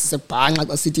sibhanqa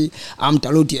xa sithi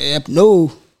download the app. No,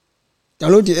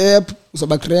 download the app,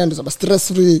 uzoba grand, uzoba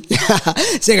stress free.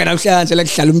 Senganamhlanje like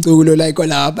hlala umculo like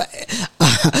olapha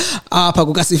apha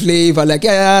ku Kasiflava, like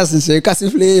yazi nje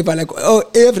Kasiflava, like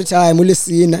every time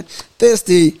ulisina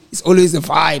Thursday is always a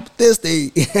vibe.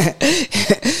 Thursday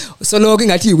so lokho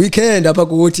ngathi weekend apha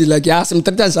kuthi like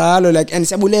simthatha njalo like, and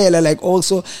siyabulela like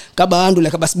also kabantu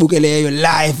like abasibukeleyo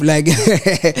live like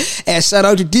shout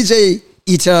out to DJ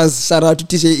Eaters, shout out to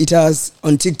DJ Eaters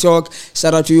on TikTok.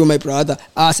 Shout out to you, my brother.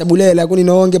 Siyabulela kuni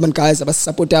nonke man guys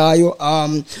abasupportayo.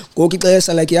 Ngoku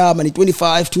ixesha like man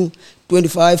 25 to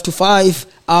 5.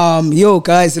 Yo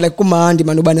guys, like kumandi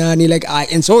man ubanani, like I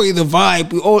enjoy the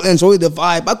vibe. We all enjoy the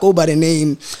vibe. I go by the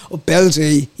name of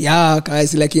Belgium. Yeah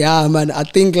guys, like man, I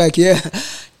think like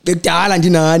bekudala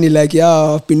ndinani, like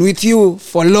I've been with you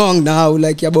for long now,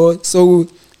 like boy. So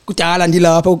kudala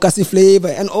ndilapha ku Kasiflava,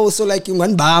 and also like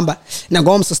ngwanibamba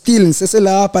nangomso still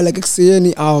ngiseselapha like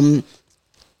ekuseni.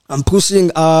 I'm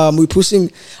pushing we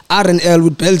pushing R&L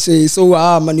with Belche. So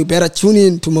man, you better tune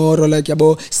in tomorrow, like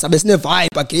yabo sabe sine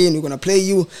vibe again. We're gonna play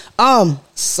you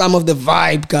some of the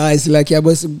vibe, guys, like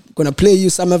yabo gonna play you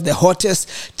some of the hottest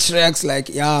tracks,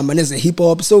 like man, it's a hip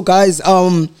hop. So guys,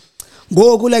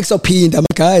 ngoku like sophinda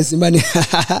guys, man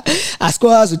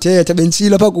asikwazi uthetha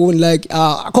benchila apha kuni, like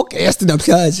akho guest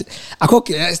namhlanje, akho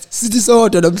guest, sithi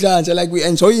sodwa namhlanje, like we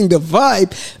enjoying the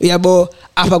vibe yabo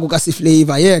apha ku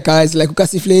Kasiflava. Yeah guys, like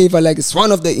Kasiflava, like it's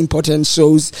one of the important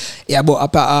shows yabo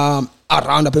apha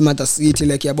around up in Mother City,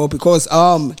 like yabo, because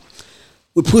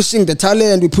we're pushing the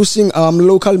talent, we're pushing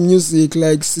local music,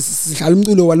 like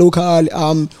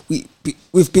local.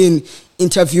 We've been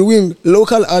interviewing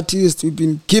local artists, we've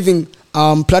been giving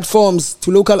platforms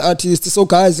to local artists. So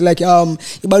guys, like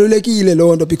ibalulekile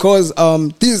lonto, because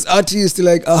these artists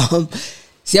like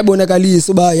siyabonakalisa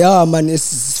uba man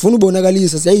sifuna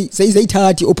ubonakalisa,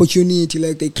 sayithatha opportunity,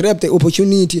 like they grab the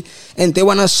opportunity and they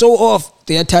want to show off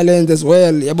their talent as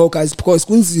well yabo guys, because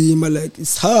kunzima, like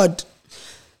it's hard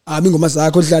ingoma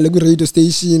zakho dlale ku radio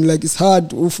station, like it's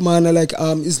hard ufumana like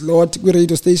is lot ku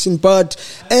radio station, but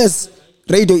as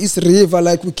Radio East River,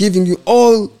 like we're giving you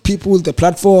all people the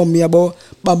platform, yabo,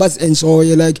 bambas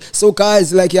enjoy, like, so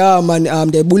guys, like, yeah, man,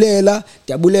 diabulela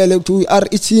to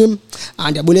RE team,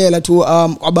 and diabulela to,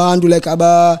 abantu, like,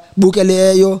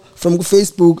 bukeleyo from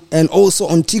Facebook, and also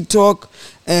on TikTok,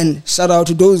 and shout out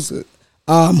to those,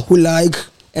 who like,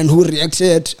 and who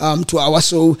reacted, to our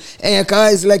show, and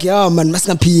guys, like, yeah, man,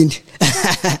 masingapindi,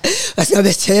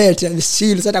 masingabethetha,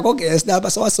 chill, sathi akogest lapha,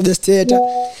 sawasebethetha,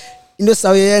 into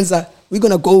sayenza. We're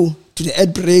gonna go to the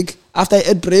ad break. After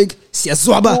ad break,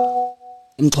 siyazwaba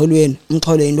emxholweni,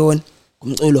 umxholo yintoni?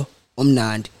 Ngumculo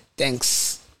omnandi.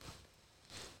 Thanks.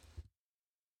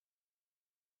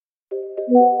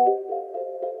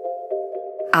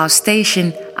 Our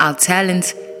station, our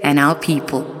talent, and our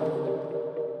people.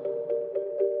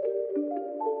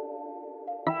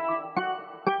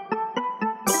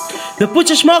 The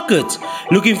Butcher's Market.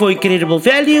 Looking for incredible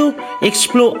value?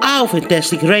 Explore our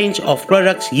fantastic range of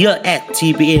products here at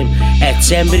TBM at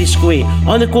Sandbury Square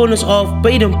on the corners of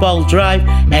Baden Powell Drive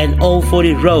and Old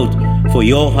 40 Road for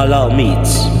your halal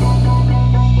meats.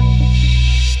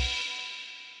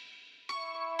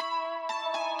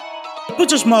 The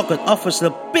Butcher's Market offers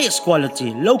the best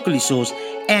quality, locally sourced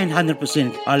and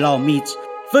 100% halal meats.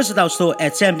 Visit our store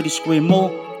at Sandbury Square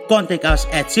Mall. Contact us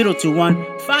at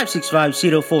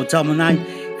 021-565-0499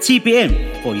 TPM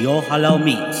for your halal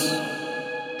meats.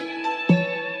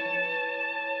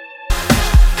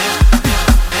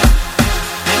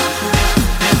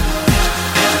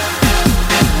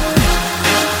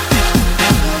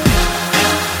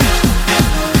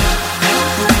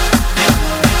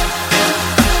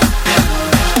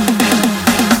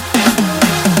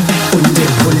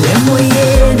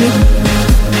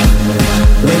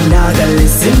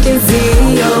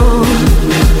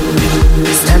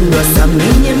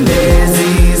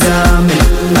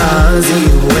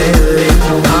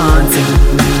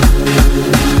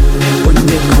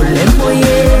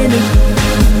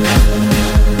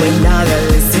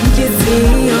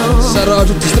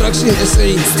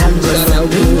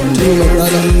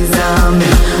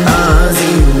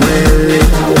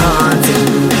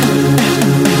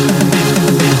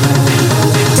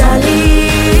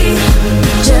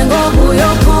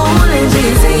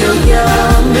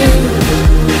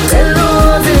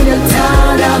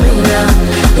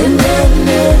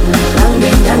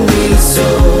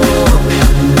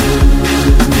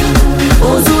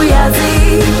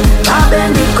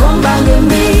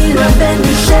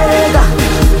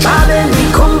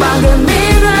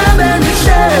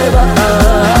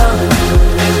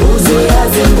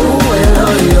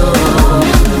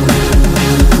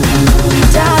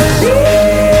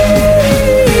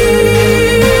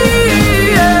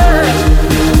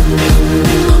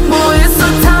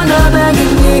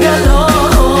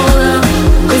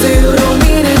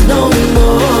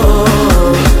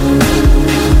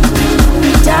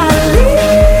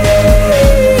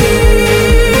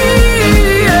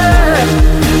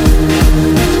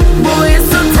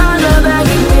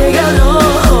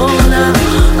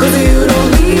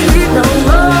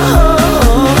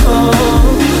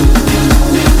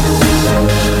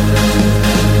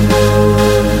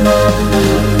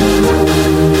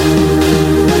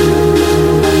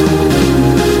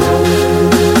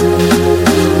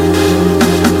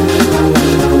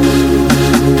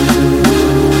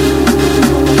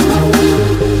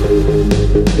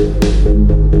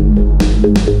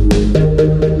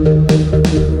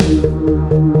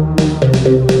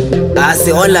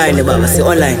 Online baba, si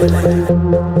online.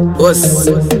 Boss.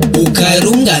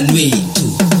 Ukarungani wethu.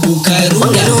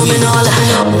 Ukarungani wethu.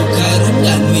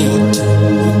 Ukarungani wethu. Ukarungani wethu.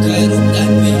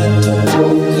 Ukarungani wethu.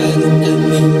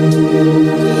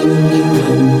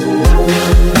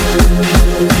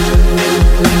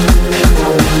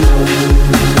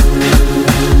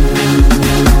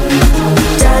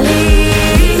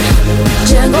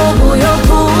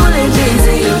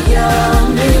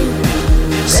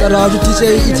 Shout out to DJ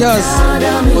Itas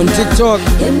on TikTok.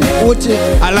 Uti,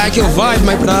 I like your vibe,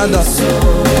 my brother.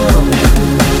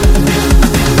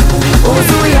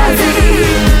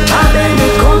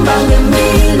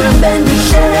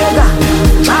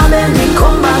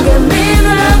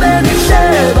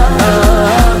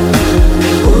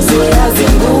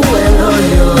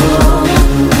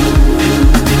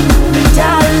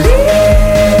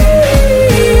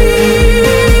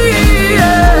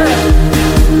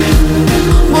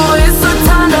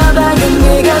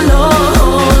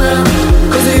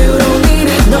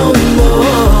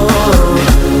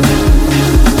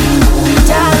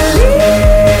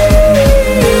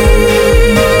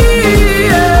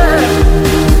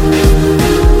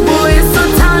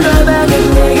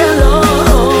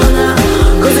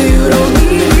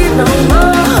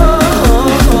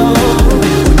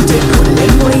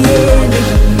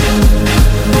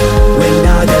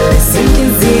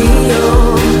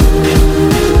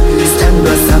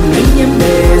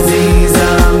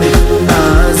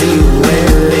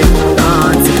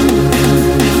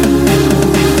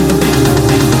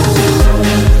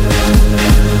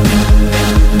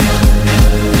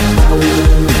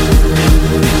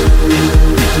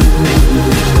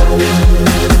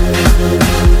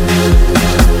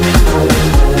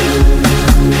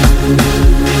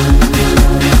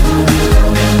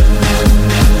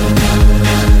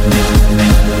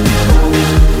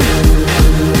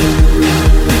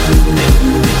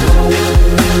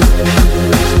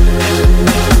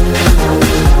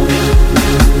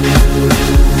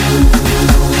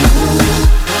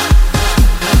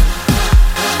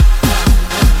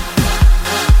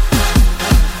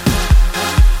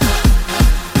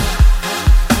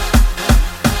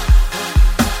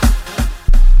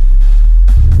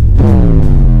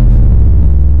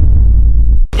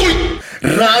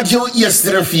 Radio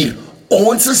Eerste Rivier,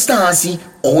 onze stasie,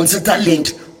 onze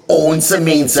talent, onze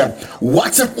mense.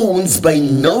 WhatsApp ons by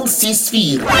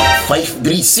 064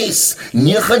 536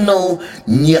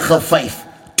 9095.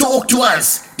 Talk to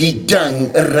us, die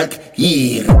ding ruk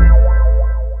hier.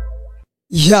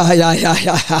 Yeah.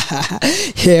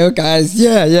 Yeah, guys.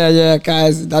 Yeah,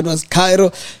 guys. That was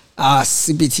Cairo.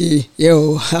 CBT.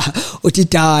 Yo,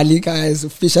 Utitali, guys.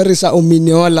 Fisherisha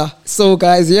Ominiola. So,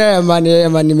 guys, yeah, man.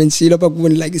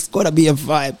 Like, it's gotta be a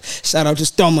vibe. Shout out to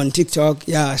Storm on TikTok.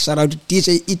 Yeah, shout out to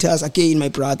DJ Eaters again, my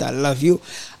brother. I love you.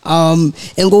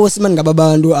 Engosi man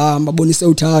ngababantu babonise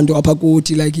uthando apha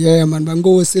kuthi, like, yeah man,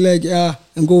 bangosi, like, yeah,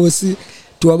 engosi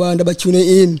to abantu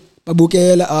abatune in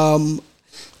babukela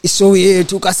ishow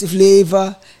yethu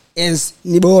Kasiflava as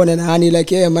nibone nani,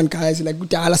 like, yeah man, guys, like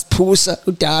udala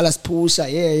sipusha,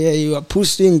 yeah, you are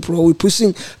pushing, bro, we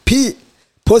pushing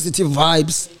positive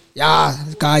vibes. Yeah,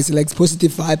 guys, like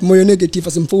positive vibe, more negative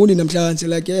asimfuni namhlanje,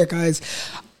 like, yeah guys.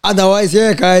 Otherwise,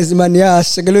 yeah guys, man, yeah,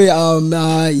 shekelo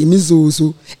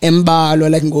imizuzu embalo,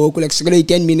 like ngoku, like shekelo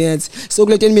 10 minutes. So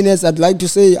kule 10 minutes I'd like to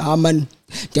say man,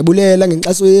 ndiyabulela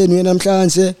ngenkxaso yenu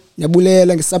namhlanje,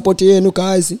 ndiyabulela ngesupport yenu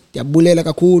guys, ndiyabulela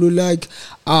kakhulu, like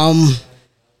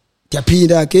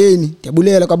ndiyaphinda again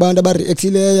ndiyabulela kwabantu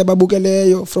abareactileyo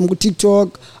ababukeleyo from ku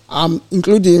TikTok,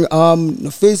 including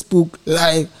no Facebook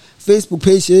live, Facebook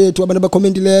page yethu, abantu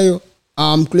abacommentileyo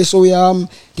kule show yam,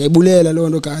 ndiyabulela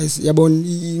lonto guys. Yabona,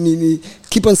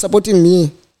 keep on supporting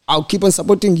me, I'll keep on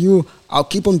supporting you, I'll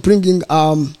keep on bringing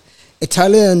a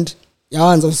talent.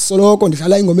 Yeah, ndizosoloko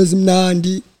ndidlala ingoma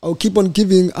ezimnandi, I'll keep on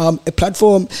giving a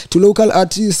platform to local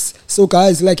artists. So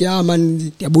guys, like, yeah man,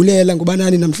 ndiyabulela ngoba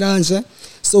nani namhlanje.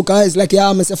 So guys, like,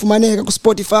 yeah man, siyafumaneka ku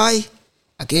Spotify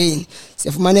again,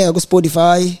 siyafumaneka ku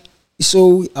Spotify.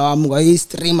 So ungayi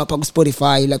stream apha ku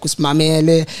Spotify, like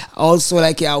usimamele. Also,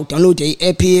 like, yeah, download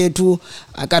i-app yethu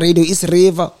aka Radio East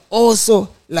River. Also,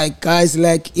 like guys,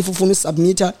 like if ufuna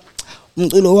usubmita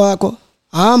umculo wakho,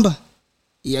 hamba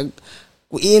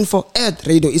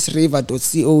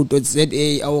info@radioeastriver.co.za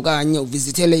awukanye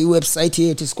uvisitele iwebsite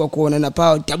yethu sikwakhona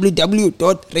napha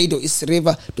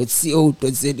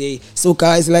www.radioeastriver.co.za. So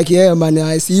guys, like, yeah man,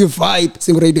 I see you vibe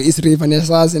sing Radio East River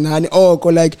nesazi nani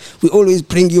oko, like we always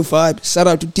bring you vibe. Shout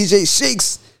out to DJ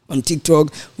Shakes on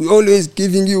TikTok, we always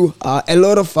giving you a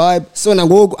lot of vibe. So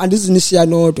nangoku andizinishiya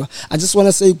nodwa, I just want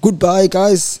to say goodbye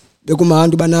guys.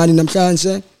 Bekumandi banani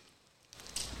namhlanje,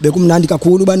 bekumnandi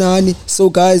kakhulu banani. So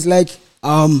guys, like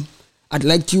I'd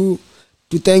like to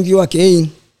thank you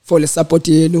again for the support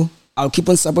yenu. I'll keep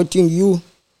on supporting you.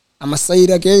 I must say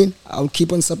it again, I'll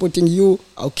keep on supporting you.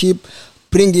 I'll keep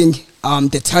bringing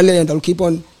the talent. I'll keep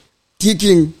on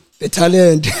digging the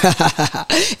talent.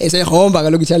 It's a home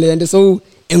bag talent. So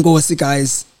engosi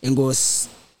guys, engosi.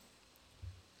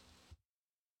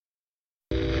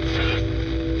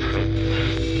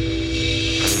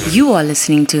 You are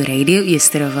listening to Radio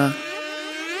Eerste River.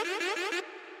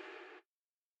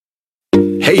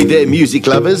 Hey there, music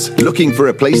lovers. Looking for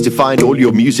a place to find all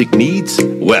your music needs?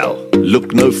 Well,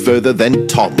 look no further than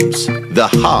Tom's, the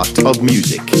heart of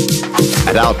music.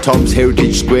 At our Tom's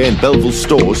Heritage Square and Belleville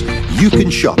stores, you can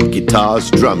shop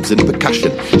guitars, drums and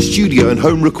percussion, studio and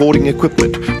home recording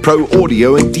equipment, pro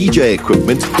audio and DJ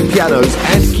equipment, pianos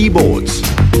and keyboards.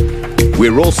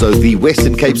 We're also the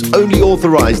Western Cape's only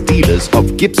authorized dealers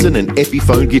of Gibson and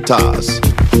Epiphone guitars.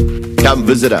 Come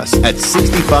visit us at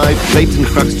 65 Clayton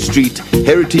Street,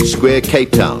 Heritage Square,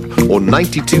 Cape Town, or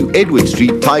 92 Edward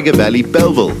Street, Tiger Valley,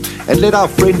 Belleville, and let our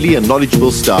friendly and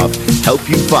knowledgeable staff help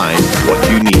you find what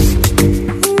you need.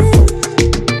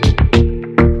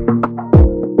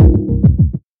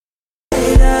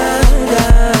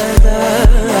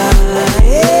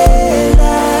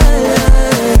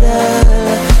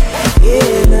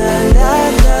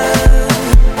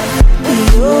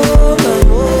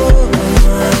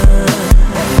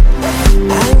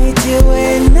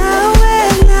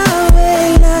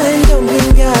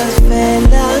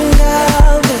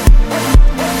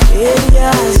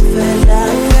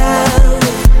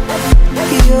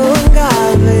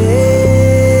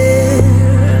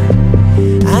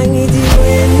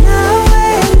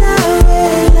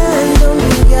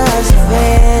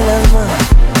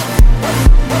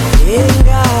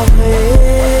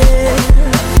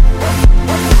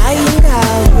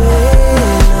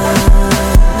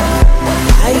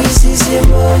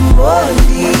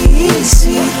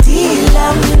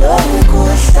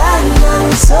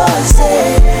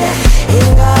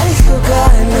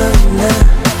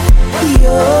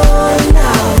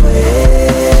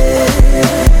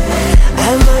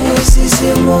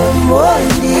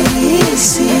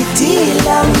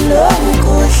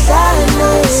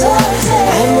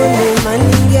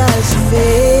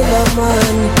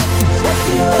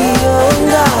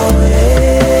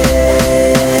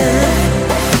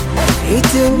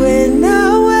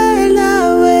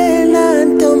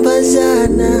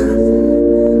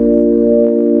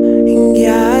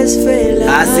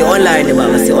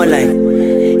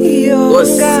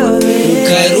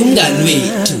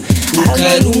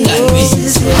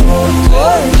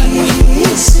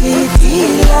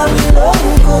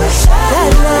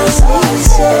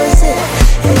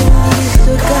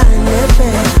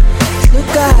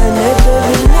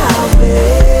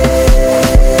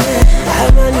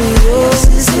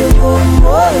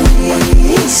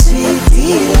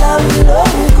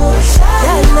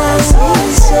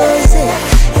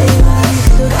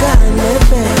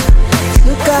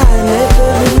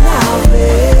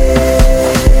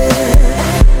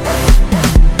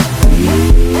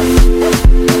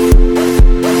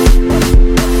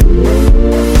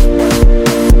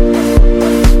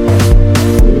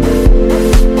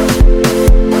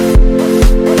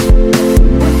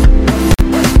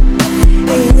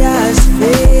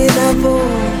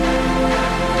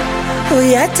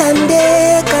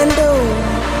 uyathandeka ndo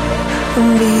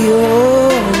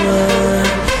umbiyoma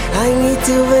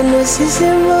angithi wena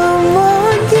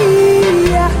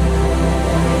usisimomongiya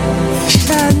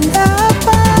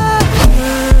shandapa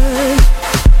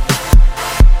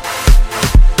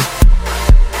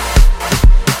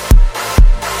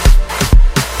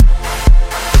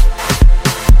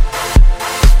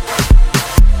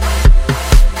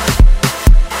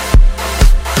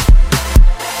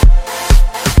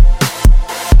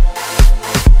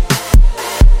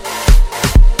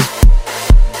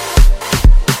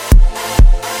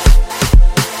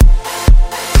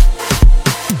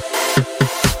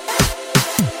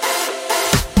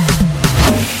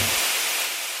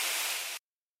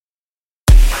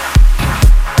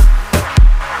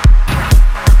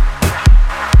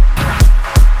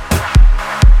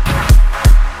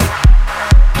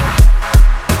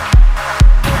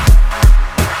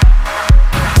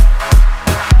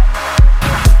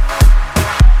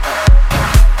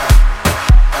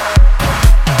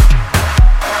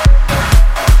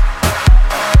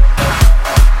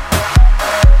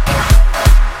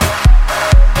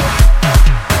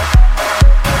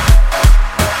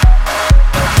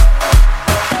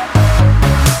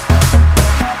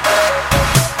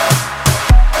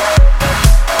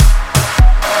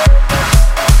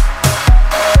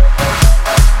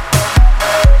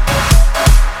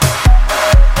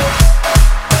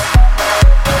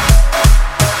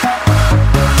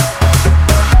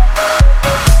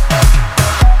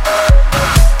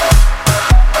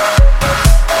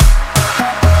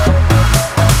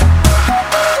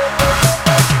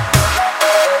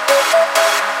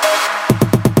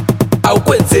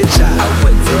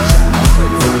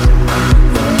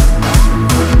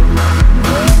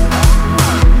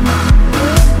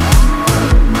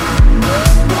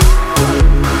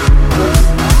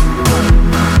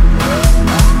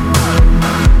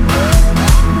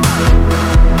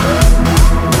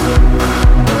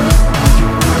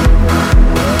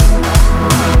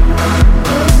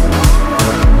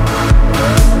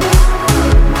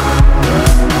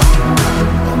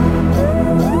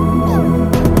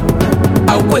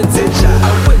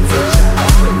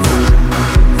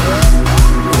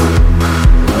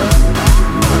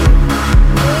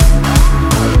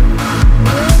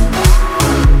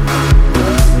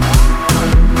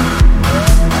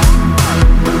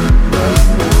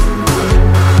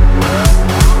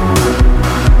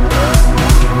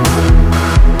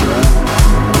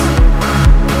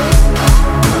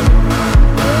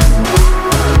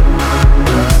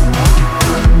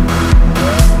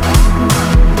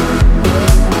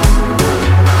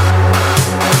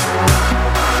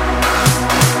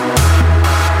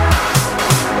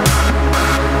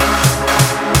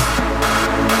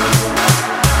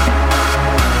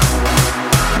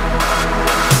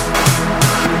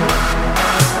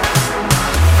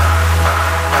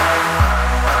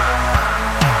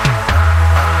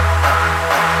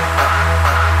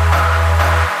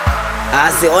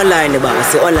Si online baba,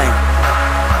 si online.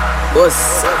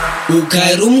 Boss,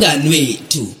 ukhayira umngani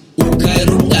wethu,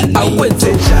 ukhayira umngani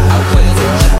awukwenze njani, awukwenze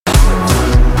njani.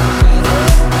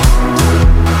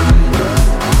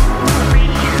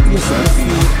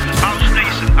 Our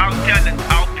station, our talent,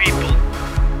 our people.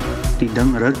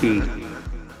 Tidang Ragi.